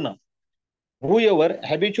व्यवहार करणं. whoever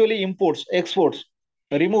habitually imports, exports,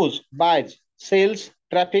 removes, buys, sells,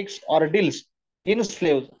 traffics or deals in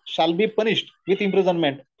slaves shall be punished with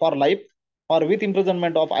imprisonment for life or with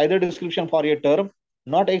imprisonment of either description for a term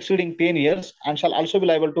not exceeding 10 years and shall also be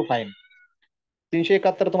liable to fine.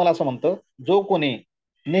 371 तुम्हाला असं म्हणतं, जो कोणी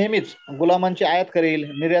नेहमीच गुलामांची आयात करेल,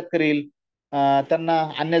 निर्यात करेल, त्यांना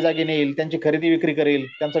अन्य जागी नेईल, त्यांची खरेदी विक्री करेल,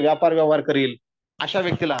 त्यांचा व्यापार व्यवहार करेल, अशा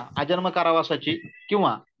व्यक्तीला आजन्म कारावासाची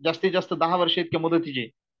किंवा जास्तीत जास्त 10 वर्ष इतक्या मुदतीची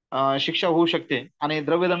शिक्षा होऊ शकते आणि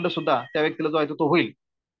द्रव्यदंड सुद्धा त्या व्यक्तीला जो आहे तो होईल.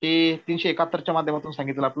 हे 371च्या माध्यमातून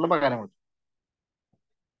सांगितलं आपल्याला बघायला मिळतं.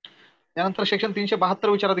 त्यानंतर सेक्शन 372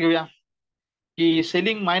 विचारात घेऊया की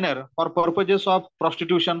selling minor for purposes of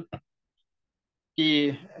prostitution, की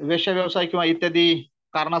वेश्या व्यवसाय किंवा इत्यादी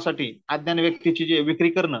कारणासाठी अज्ञान व्यक्तीची जी विक्री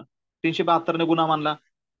करणं 372 ने गुन्हा मानला.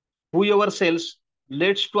 whoever sells,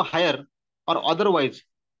 lets to hire or otherwise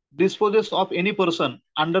disposes of any person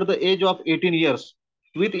under the age of 18 years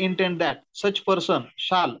with intent that such person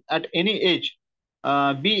shall at any age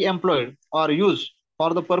be employed or used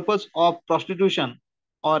for the purpose of prostitution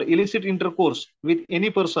or illicit intercourse with any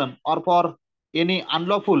person or for any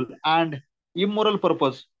unlawful and immoral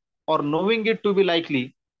purpose or knowing it to be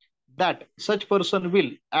likely that such person will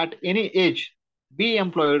at any age be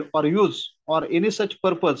employed or used or any such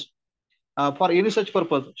purpose for any such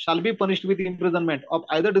purpose shall be punished with imprisonment of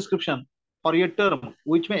either description for a term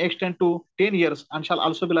which may extend to 10 years and shall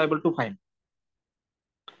also be liable to fine.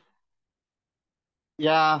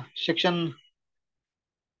 या section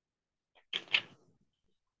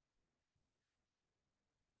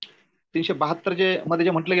 372 मध्ये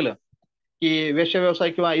जे म्हटलं गेलं की वेश्या व्यवसाय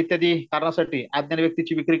किंवा इत्यादी कारणासाठी अज्ञान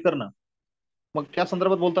व्यक्तीची विक्री करणं, मग त्या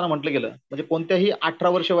संदर्भात बोलताना म्हटलं गेलं म्हणजे कोणत्याही 18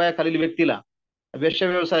 वर्ष वयाखालील व्यक्तीला वेश्या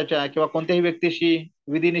व्यवसायाच्या किंवा कोणत्याही व्यक्तीशी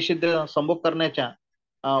विधिनिषिद्ध संभोग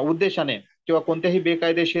करण्याच्या उद्देशाने किंवा कोणत्याही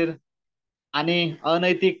बेकायदेशीर आणि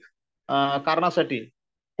अनैतिक कारणासाठी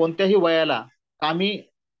कोणत्याही वयाला कामी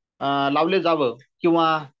लावले जावं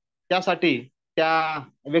किंवा त्यासाठी त्या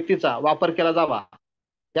व्यक्तीचा वापर केला जावा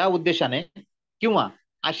त्या उद्देशाने किंवा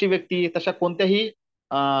अशी व्यक्ती तशा कोणत्याही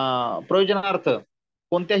प्रयोजनार्थ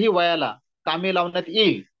कोणत्याही वयाला कामी लावण्यात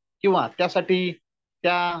येईल किंवा त्यासाठी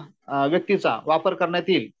त्या व्यक्तीचा वापर करण्यात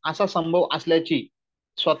येईल असा संभव असल्याची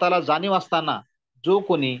स्वतःला जाणीव असताना जो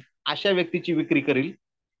कोणी अशा व्यक्तीची विक्री करील,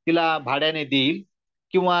 तिला भाड्याने देईल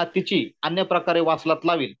किंवा तिची अन्य प्रकारे वासलात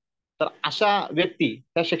लावेल, तर अशा व्यक्ती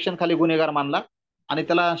त्या सेक्शन खाली गुन्हेगार मानला आणि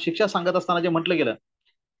त्याला शिक्षा सांगत असताना जे म्हटलं गेलं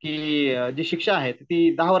की जी शिक्षा आहे ती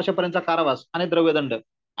 10 वर्षापर्यंतचा कारावास आणि द्रव्यदंड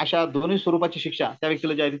अशा दोन्ही स्वरूपाची शिक्षा त्या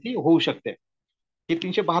व्यक्तीला जी आहे ती होऊ शकते. ही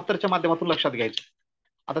 372च्या माध्यमातून लक्षात घ्यायचं.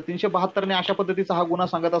 आता 372ने अशा पद्धतीचा हा गुन्हा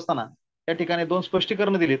सांगत असताना त्या ठिकाणी 2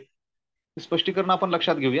 स्पष्टीकरण दिलीत. स्पष्टीकरण आपण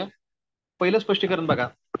लक्षात घेऊया. पहिलं स्पष्टीकरण बघा.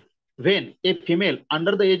 When a female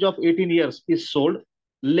under the age of 18 years is sold,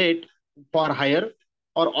 let for hire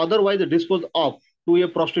or otherwise disposed of to a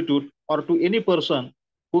prostitute or to any person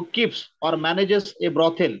who keeps or manages a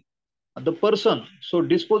brothel, the person so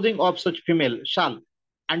disposing of such female shall,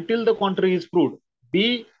 until the contrary is proved,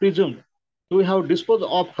 be presumed to have disposed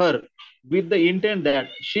of her with the intent that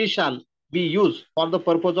she shall be used for the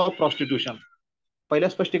purpose of prostitution. पहिल्या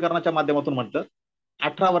स्पष्टीकरणाच्या माध्यमातून म्हटलं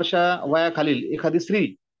 18 वर्षा वयाखालील एखादी स्त्री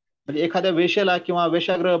म्हणजे एखाद्या वेश्याला किंवा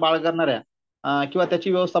वेश्यागृह बाळगणाऱ्या किंवा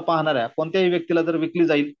त्याची व्यवस्था पाहणाऱ्या कोणत्याही व्यक्तीला जर विकली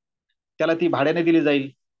जाईल, त्याला ती भाड्याने दिली जाईल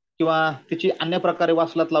किंवा तिची अन्य प्रकारे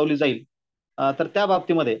वासलात लावली जाईल, तर त्या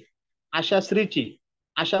बाबतीमध्ये अशा स्त्रीची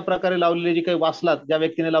अशा प्रकारे लावलेली जी काही वासलात ज्या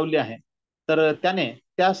व्यक्तीने लावली आहे, तर त्याने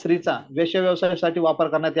त्या स्त्रीचा वेश्या व्यवसायासाठी वापर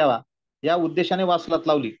करण्यात यावा या उद्देशाने वासलात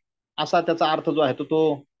लावली असा त्याचा अर्थ जो आहे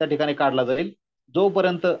तो त्या ठिकाणी काढला जाईल.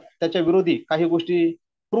 जोपर्यंत त्याच्या विरोधी काही गोष्टी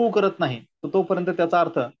प्रूव्ह करत नाही तोपर्यंत त्याचा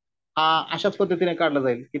अर्थ हा अशाच पद्धतीने काढला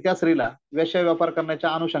जाईल की त्या स्त्रीला वेश्या व्यापार करण्याच्या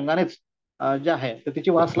अनुषंगानेच जे आहे तर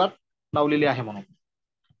तिची वासलात लावलेली आहे म्हणून.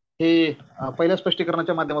 हे पहिल्या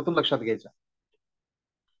स्पष्टीकरणाच्या माध्यमातून लक्षात घ्यायचं.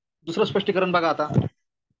 दुसरं स्पष्टीकरण बघा आता.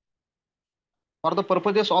 For the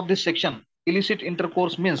purposes of this section, illicit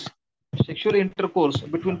intercourse means sexual intercourse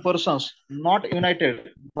between persons not united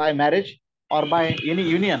by marriage or by any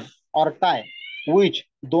union or tie which,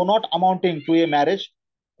 though not amounting to a marriage,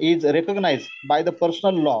 is recognized by the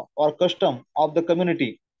personal law or custom of the community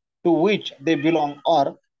to which they belong,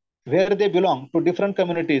 or where they belong to different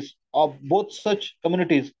communities of both such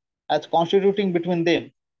communities as constituting between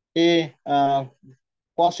them a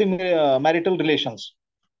quasi-marital relations.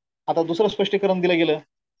 आता दुसरं स्पष्टीकरण दिलं गेलं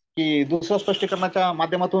की दुसऱ्या स्पष्टीकरणाच्या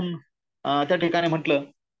माध्यमातून त्या ठिकाणी म्हटलं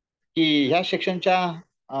की ह्या सेक्शनच्या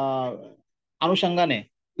अनुषंगाने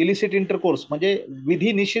इलिसिट इंटरकोर्स म्हणजे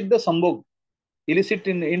विधी निषिद्ध संभोग, इलिसिट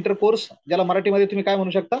इंटरकोर्स ज्याला मराठीमध्ये तुम्ही काय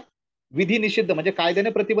म्हणू शकता, विधी निषिद्ध म्हणजे कायद्याने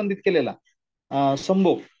प्रतिबंधित केलेला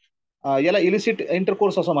संभोग, याला इलिसिट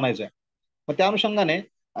इंटरकोर्स असं म्हणायचंय. मग त्या अनुषंगाने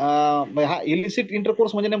हा इलिसिट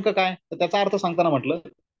इंटरकोर्स म्हणजे नेमकं काय, तर त्याचा अर्थ सांगताना म्हटलं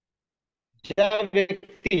ज्या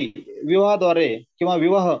व्यक्ती विवाहाद्वारे किंवा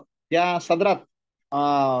विवाह या सदरात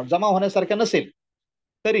जमा होण्यासारख्या नसेल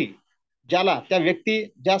तरी ज्याला त्या व्यक्ती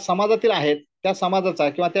ज्या समाजातील आहेत त्या समाजाचा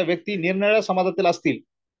किंवा त्या व्यक्ती निरनिराळ्या समाजातील असतील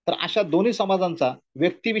तर अशा दोन्ही समाजांचा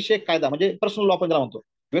व्यक्तिविषयक कायदा म्हणजे पर्सनल लॉ आपण ज्याला म्हणतो,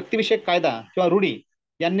 व्यक्तिविषयक कायदा किंवा रूढी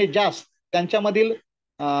यांनी जास्त त्यांच्यामधील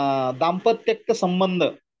दाम्पत्य संबंध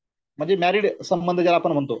म्हणजे मॅरिड संबंध ज्याला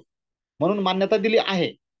आपण म्हणतो म्हणून मान्यता दिली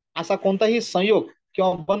आहे असा कोणताही संयोग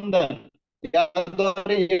किंवा बंधन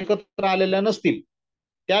याद्वारे एकत्र आलेल्या नसतील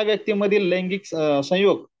त्या व्यक्तीमधील लैंगिक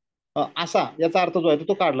संयोग असा याचा अर्थ जो आहे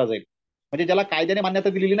तो काढला जाईल. म्हणजे ज्याला कायद्याने मान्यता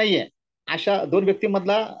दिलेली नाहीये अशा दोन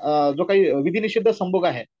व्यक्तींमधला जो काही विधिनिषिद्ध संभोग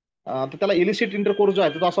आहे तर त्याला इलिसिट इंटरकोर्स जो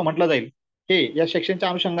आहे तो असं म्हटलं जाईल. हे या सेक्शनच्या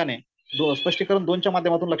अनुषंगाने स्पष्टीकरण 2च्या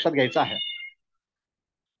माध्यमातून लक्षात घ्यायचं आहे.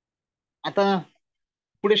 आता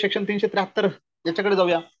पुढे सेक्शन 373 याच्याकडे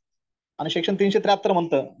जाऊया आणि सेक्शन 373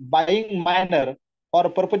 म्हणतं buying minor for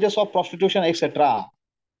purposes of prostitution etcetera.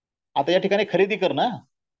 आता या ठिकाणी खरेदी करणं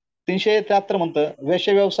 373 म्हणतं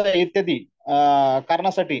वेश्या व्यवसाय इत्यादी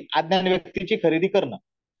कारणासाठी अज्ञान व्यक्तीची खरेदी करणं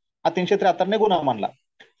हा 373ने गुन्हा मानला.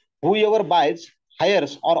 whoever buys,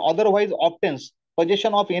 hires or otherwise obtains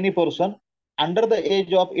possession of any person under the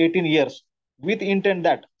age of 18 years with intent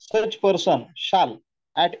that such person shall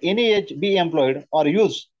at any age be employed or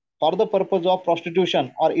used for the purpose of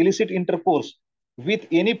prostitution or illicit intercourse with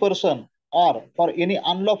any person or for any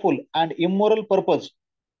unlawful and immoral purpose,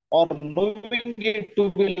 or knowing it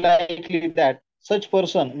to be likely that such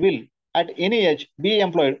person will at any age be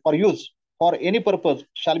employed or used for any purpose,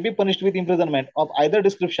 shall be punished with imprisonment of either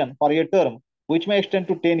description for a term which may extend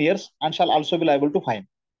to 10 years and shall also be liable to fine.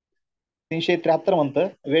 373 म्हणतं,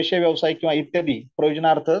 वेश्या व्यवसाय किंवा इत्यादी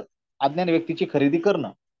प्रयोजनार्थ अज्ञान व्यक्तीची खरेदी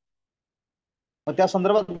करणं. मग त्या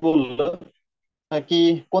संदर्भात बोललं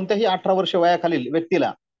की कोणत्याही 18 वर्ष वयाखालील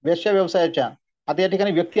व्यक्तीला वेश्या व्यवसायाच्या, आता या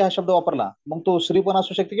ठिकाणी व्यक्ती हा शब्द वापरला, मग तो स्त्री पण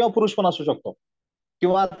असू शकते किंवा पुरुष पण असू शकतो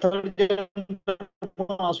किंवा थर्ड जेंडर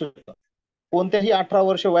पण असू शकतो. कोणत्याही 18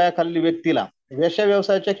 वर्ष वयाखालील व्यक्तीला वेश्या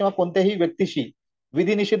व्यवसायाच्या किंवा कोणत्याही व्यक्तीशी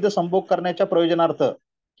विधिनिषिद्ध संभोग करण्याच्या प्रयोजनार्थ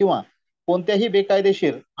किंवा कोणत्याही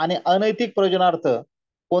बेकायदेशीर आणि अनैतिक प्रयोजनार्थ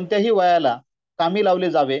कोणत्याही वयाला कामी लावले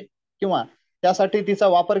जावे किंवा त्यासाठी तिचा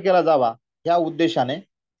वापर केला जावा या उद्देशाने,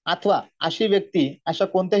 अथवा अशी व्यक्ती अशा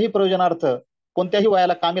कोणत्याही प्रयोजनार्थ कोणत्याही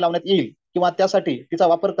वयाला कामी लावण्यात येईल किंवा त्यासाठी तिचा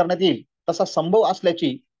वापर करण्यात येईल तसा संभव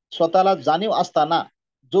असल्याची स्वतःला जाणीव असताना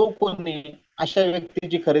जो कोणी अशा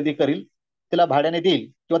व्यक्तीची खरेदी करील, तिला भाड्याने देईल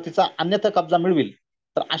किंवा तिचा अन्यथा कब्जा मिळविल,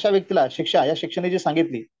 तर अशा व्यक्तीला शिक्षा या शिक्षेने जी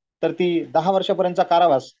सांगितली तर ती 10 वर्षापर्यंतचा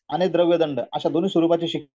कारावास आणि द्रव्यदंड अशा दोन्ही स्वरूपाची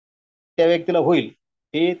शिक्षा त्या व्यक्तीला होईल,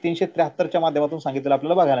 हे 373च्या माध्यमातून सांगितलेलं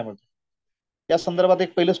आपल्याला बघायला मिळतं. या संदर्भात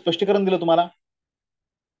एक पहिलं स्पष्टीकरण दिलं तुम्हाला.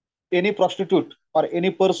 Any prostitute or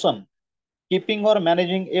any person keeping or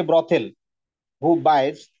managing a brothel who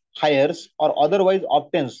buys, hires, or otherwise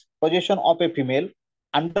obtains possession of a female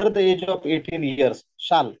under the age of 18 years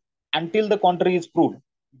shall, until the contrary is proved,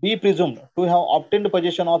 be presumed to have obtained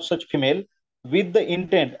possession of such female with the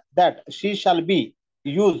intent that she shall be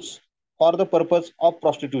used for the purpose of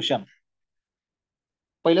prostitution.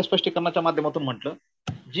 पहिल्या स्पष्टीकरणाच्या माध्यमातून म्हटलं,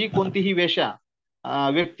 जी कोणतीही वेश्या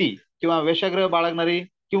व्यक्ती किंवा वेश्यागृह बाळगणारी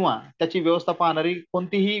किंवा त्याची व्यवस्था पाहणारी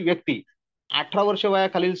कोणतीही व्यक्ती 18 वर्ष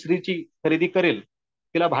वयाखालील स्त्रीची खरेदी करेल,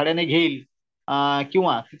 तिला भाड्याने घेईल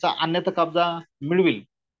किंवा तिचा अन्यथा कब्जा मिळविल,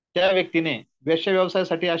 त्या व्यक्तीने वेश्या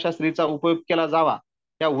व्यवसायासाठी अशा स्त्रीचा उपयोग केला जावा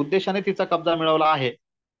त्या उद्देशाने तिचा कब्जा मिळवला आहे,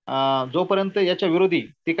 जोपर्यंत याच्या विरोधी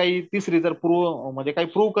ती स्त्री जर म्हणजे काही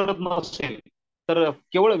प्रूव्ह करत नसेल, तर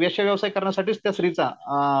केवळ वेश्या व्यवसाय करण्यासाठीच त्या स्त्रीचा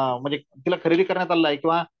म्हणजे तिला खरेदी करण्यात आलेला आहे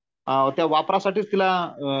किंवा त्या वापरासाठीच तिला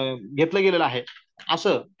घेतलं गेलेलं आहे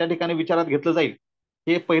असं त्या ठिकाणी विचारात घेतलं जाईल,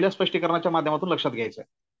 हे पहिल्या स्पष्टीकरणाच्या माध्यमातून लक्षात घ्यायचं.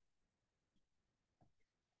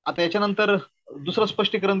 आता याच्यानंतर दुसरं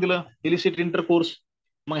स्पष्टीकरण दिलं, इलिसिट इंटरकोर्स.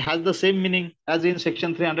 मग has the same meaning as in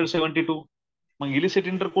section 372. मग इलिसिट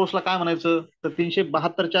इंटरकोर्सला काय म्हणायचं, तर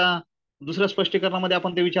 372च्या दुसऱ्या स्पष्टीकरणामध्ये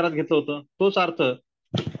आपण ते विचारात घेतलं होतं, तोच अर्थ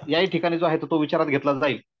याही ठिकाणी जो आहे तो विचारात घेतला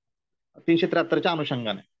जाईल 373च्या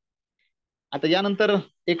अनुषंगाने. आता यानंतर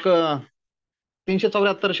एक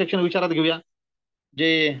 374 सेक्शन विचारात घेऊया,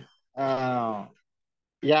 जे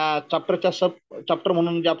या चॅप्टरच्या सब चॅप्टर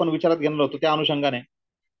म्हणून जे आपण विचारात घेणार होतो त्या अनुषंगाने,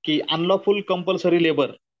 की अनलॉफुल कंपल्सरी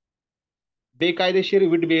लेबर, बेकायदेशीर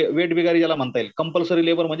वेठबिगारी ज्याला म्हणता येईल. कंपल्सरी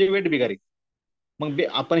लेबर म्हणजे वेठबिगारी. मग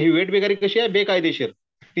आपण ही वेठबिगारी कशी आहे, बेकायदेशीर.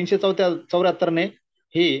 374ने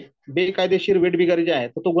ही बेकायदेशीर वेठबिगारी जी आहे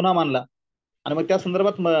तो गुन्हा मानला आणि मग त्या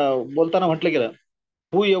संदर्भात बोलताना म्हटलं गेलं,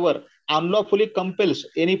 हू ever unlawfully compels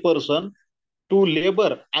any person to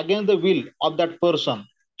labour against the will of that person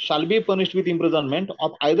shall be punished with imprisonment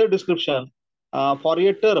of either description for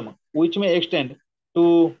a term which may extend to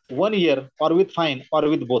 1 year or with fine or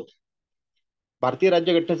with both. भारतीय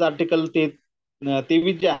राज्यघटनेचं article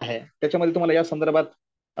 23 जे आहे त्याच्यामध्ये तुम्हाला या संदर्भात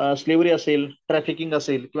slavery असेल, trafficking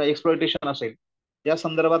असेल किंवा एक्सप्लॉयटेशन असेल या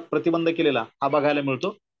संदर्भात प्रतिबंध केलेला हा बघायला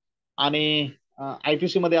मिळतो. आणि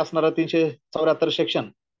IPC मध्ये असणारं 374 सेक्शन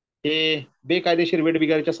हे बेकायदेशीर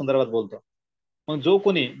वेठबिगारीच्या संदर्भात बोलतो. मग जो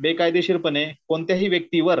कोणी बेकायदेशीरपणे कोणत्याही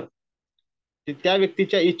व्यक्तीवर त्या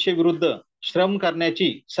व्यक्तीच्या इच्छेविरुद्ध श्रम करण्याची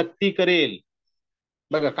सक्ती करेल.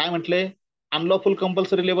 बघा काय म्हटलंय, अनलॉफुल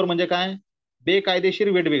कंपल्सरी लेबर म्हणजे काय, बेकायदेशीर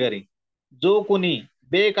वेठबिगारी. जो कोणी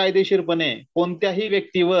बेकायदेशीरपणे कोणत्याही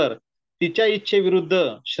व्यक्तीवर तिच्या इच्छेविरुद्ध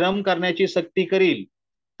श्रम करण्याची सक्ती करील,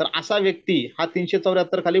 तर असा व्यक्ती हा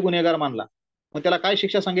 374 खाली गुन्हेगार मानला. मग त्याला काय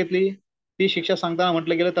शिक्षा सांगितली, ती शिक्षा सांगताना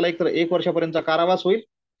म्हटलं गेलं त्याला एकतर 1 वर्षापर्यंतचा कारावास होईल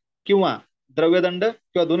किंवा द्रव्यदंड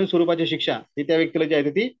किंवा दोन्ही स्वरूपाची शिक्षा ही त्या व्यक्तीला जी आहे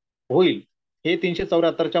ती होईल, हे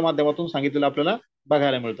 374च्या माध्यमातून सांगितलेलं आपल्याला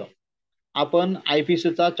बघायला मिळतं. आपण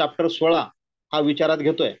IPCचा चॅप्टर 16 हा विचारात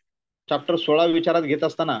घेतोय. चॅप्टर 16 विचारात घेत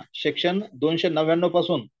असताना सेक्शन 299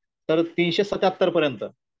 पासून तर 377 पर्यंत,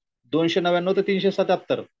 299 ते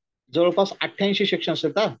 377 जवळपास 88 सेक्शन्स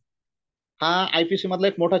आहेत. हा IPC मधला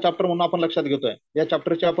एक मोठा चॅप्टर म्हणून आपण लक्षात घेतोय. या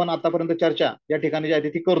चॅप्टरची आपण आतापर्यंत चर्चा या ठिकाणी जी आहे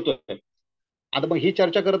ती करतोय. आता मग ही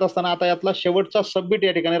चर्चा करत असताना आता यातला शेवटचा सबमिट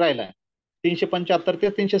या ठिकाणी राहिला आहे, 375 ते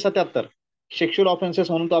 377 सेक्शुअल ऑफेन्सेस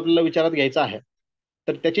म्हणून तो आपल्याला विचारात घ्यायचा आहे.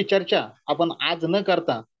 तर त्याची चर्चा आपण आज न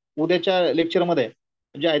करता उद्याच्या लेक्चरमध्ये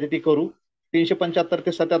जे आहे ती करू. 375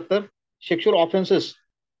 ते 77 सेक्शुअल ऑफेन्सेस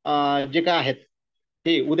जे काय आहेत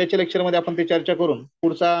ते उद्याच्या लेक्चरमध्ये आपण ते चर्चा करून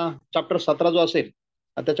पुढचा चॅप्टर 17 जो असेल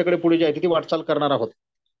त्याच्याकडे पुढे जे आहे ती वाटचाल करणार आहोत.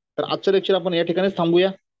 तर आजचं लेक्चर आपण या ठिकाणीच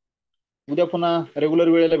थांबूया. उद्या पुन्हा रेग्युलर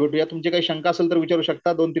वेळेला भेटूया. तुमची काही शंका असेल तर विचारू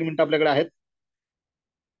शकता. 2-3 मिनिटं आपल्याकडे आहेत.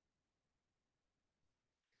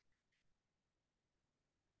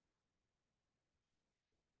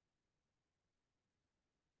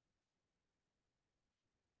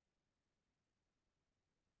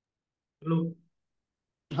 हॅलो.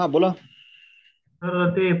 हा बोला. तर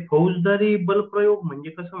ते फौजदारी बलप्रयोग म्हणजे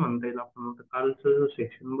कसं म्हणता येईल? आपण आता कालचं जो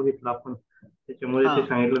सेक्शन बघितलं आपण, त्याच्यामध्ये हा ते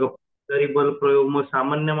सांगितलं का फौजदारी बलप्रयोग, मग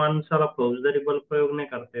सामान्य माणसाला फौजदारी बलप्रयोग नाही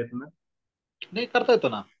करता येत ना? नाही, करता येतो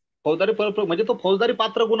ना. फौजदारी म्हणजे तो फौजदारी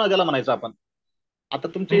पात्र गुन्हा ज्याला म्हणायचं आपण. आता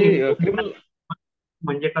तुमची नाही नाही, क्रिमिनल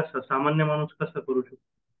म्हणजे कसं सामान्य माणूस कसा करू शकतो?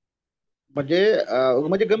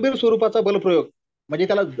 म्हणजे गंभीर स्वरूपाचा बलप्रयोग म्हणजे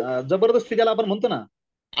त्याला जबरदस्ती ज्याला आपण म्हणतो ना.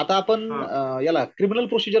 आता आपण हा, याला क्रिमिनल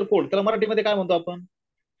प्रोसिजर कोड त्याला मराठीमध्ये काय म्हणतो आपण?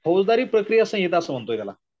 फौजदारी प्रक्रिया संहिता असं म्हणतोय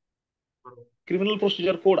त्याला. बरोबर. क्रिमिनल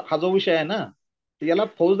प्रोसिजर कोड हा जो विषय आहे ना, तर याला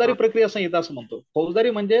फौजदारी हा, प्रक्रिया संहिता असं म्हणतो. फौजदारी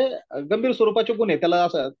म्हणजे गंभीर स्वरूपाचे गुन्हे त्याला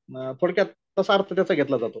असं थोडक्यात तसा अर्थ त्याचा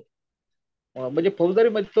घेतला जातो. म्हणजे फौजदारी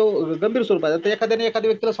म्हणजे तो गंभीर स्वरूपाचा. तर एखाद्याने एखाद्या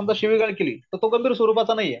व्यक्तीला समजा शिवीगाळ केली तर तो गंभीर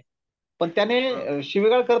स्वरूपाचा नाहीये. पण त्याने हा,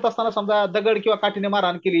 शिवीगाळ करत असताना समजा दगड किंवा काठीने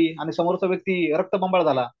मारहाण केली आणि समोरचा व्यक्ती रक्तबंबाळ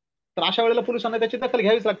झाला, तर अशा वेळेला पोलिसांना त्याची दखल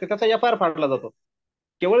घ्यावीच लागते. त्याचा एफ-आय-आर फाडला जातो.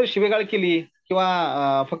 केवळ शिवीगाळ केली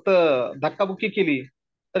किंवा फक्त धक्काबुक्की केली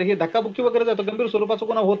तर ही धक्काबुक्की हा, वगैरे जातो गंभीर स्वरूपाचा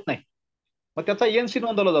गुन्हा होत नाही. मग त्याचा एनसी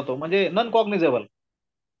नोंदवला जातो म्हणजे नॉन कॉग्निझेबल.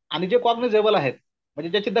 आणि जे कॉग्निझेबल आहेत म्हणजे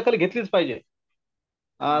ज्याची दखल घेतलीच पाहिजे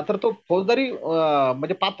हा, तर तो फौजदारी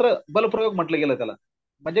म्हणजे पात्र बलप्रयोग म्हटलं गेलं त्याला.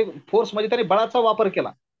 म्हणजे फोर्स म्हणजे त्याने बळाचा वापर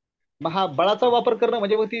केला. मग हा बळाचा हा. वापर करणं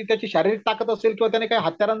म्हणजे मग ती त्याची शारीरिक ताकद असेल किंवा त्याने काही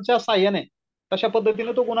हत्यारांच्या साह्याने तशा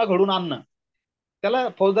पद्धतीने तो गुन्हा घडून आणणं त्याला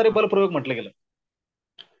फौजदारी हा. बलप्रयोग म्हटलं गेलं.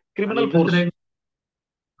 क्रिमिनल आणि फोर्स.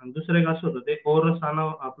 दुसरं एक असं होतं ते ओरस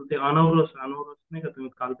आपलं ते अनौरस अनौरस नाही का, तुम्ही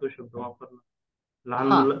काल तो शब्द वापरला लहान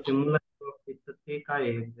हा. मुलं ते मुलाच्या बाबतीत, तर ते काय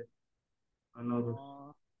आहे exact? अनौरस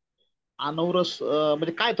अनौरस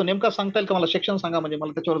म्हणजे काय तो नेमका सांगता येईल का मला? सेक्शन सांगा म्हणजे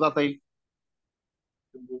मला त्याच्यावर जाता येईल.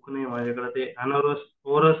 बुक नाही माझ्याकडे. ते अनौरस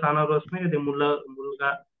ओरस अनौरस नाही का, ते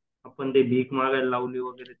मुलगा आपण ते भीक मागायला लावली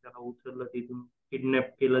वगैरे, त्याला उचललं तिथून किडनॅप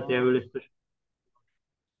केलं अं, त्यावेळेस तो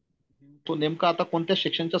तो नेमका आता कोणत्या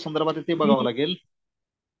सेक्शनच्या संदर्भात आहे ते मी बघावं लागेल.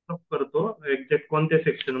 करतो एक्झॅक्ट कोणत्या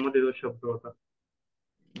सेक्शन मध्ये तो शब्द होता.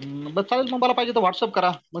 बरं चालेल, मग मला पाहिजे तर व्हॉट्सअप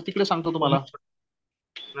करा, मग तिकडे सांगतो हो, तुम्हाला.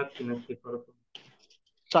 नक्की नक्की करतो.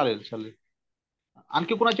 चालेल चालेल.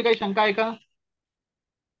 आणखी कुणाची काही शंका आहे का?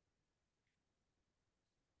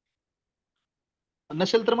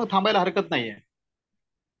 नसेल तर मग थांबायला हरकत नाहीये.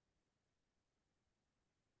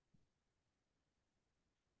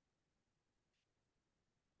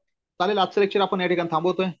 चालेल, आजचं लेक्चर आपण या ठिकाणी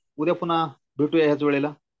थांबवतोय. उद्या पुन्हा भेटूया ह्याच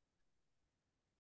वेळेला.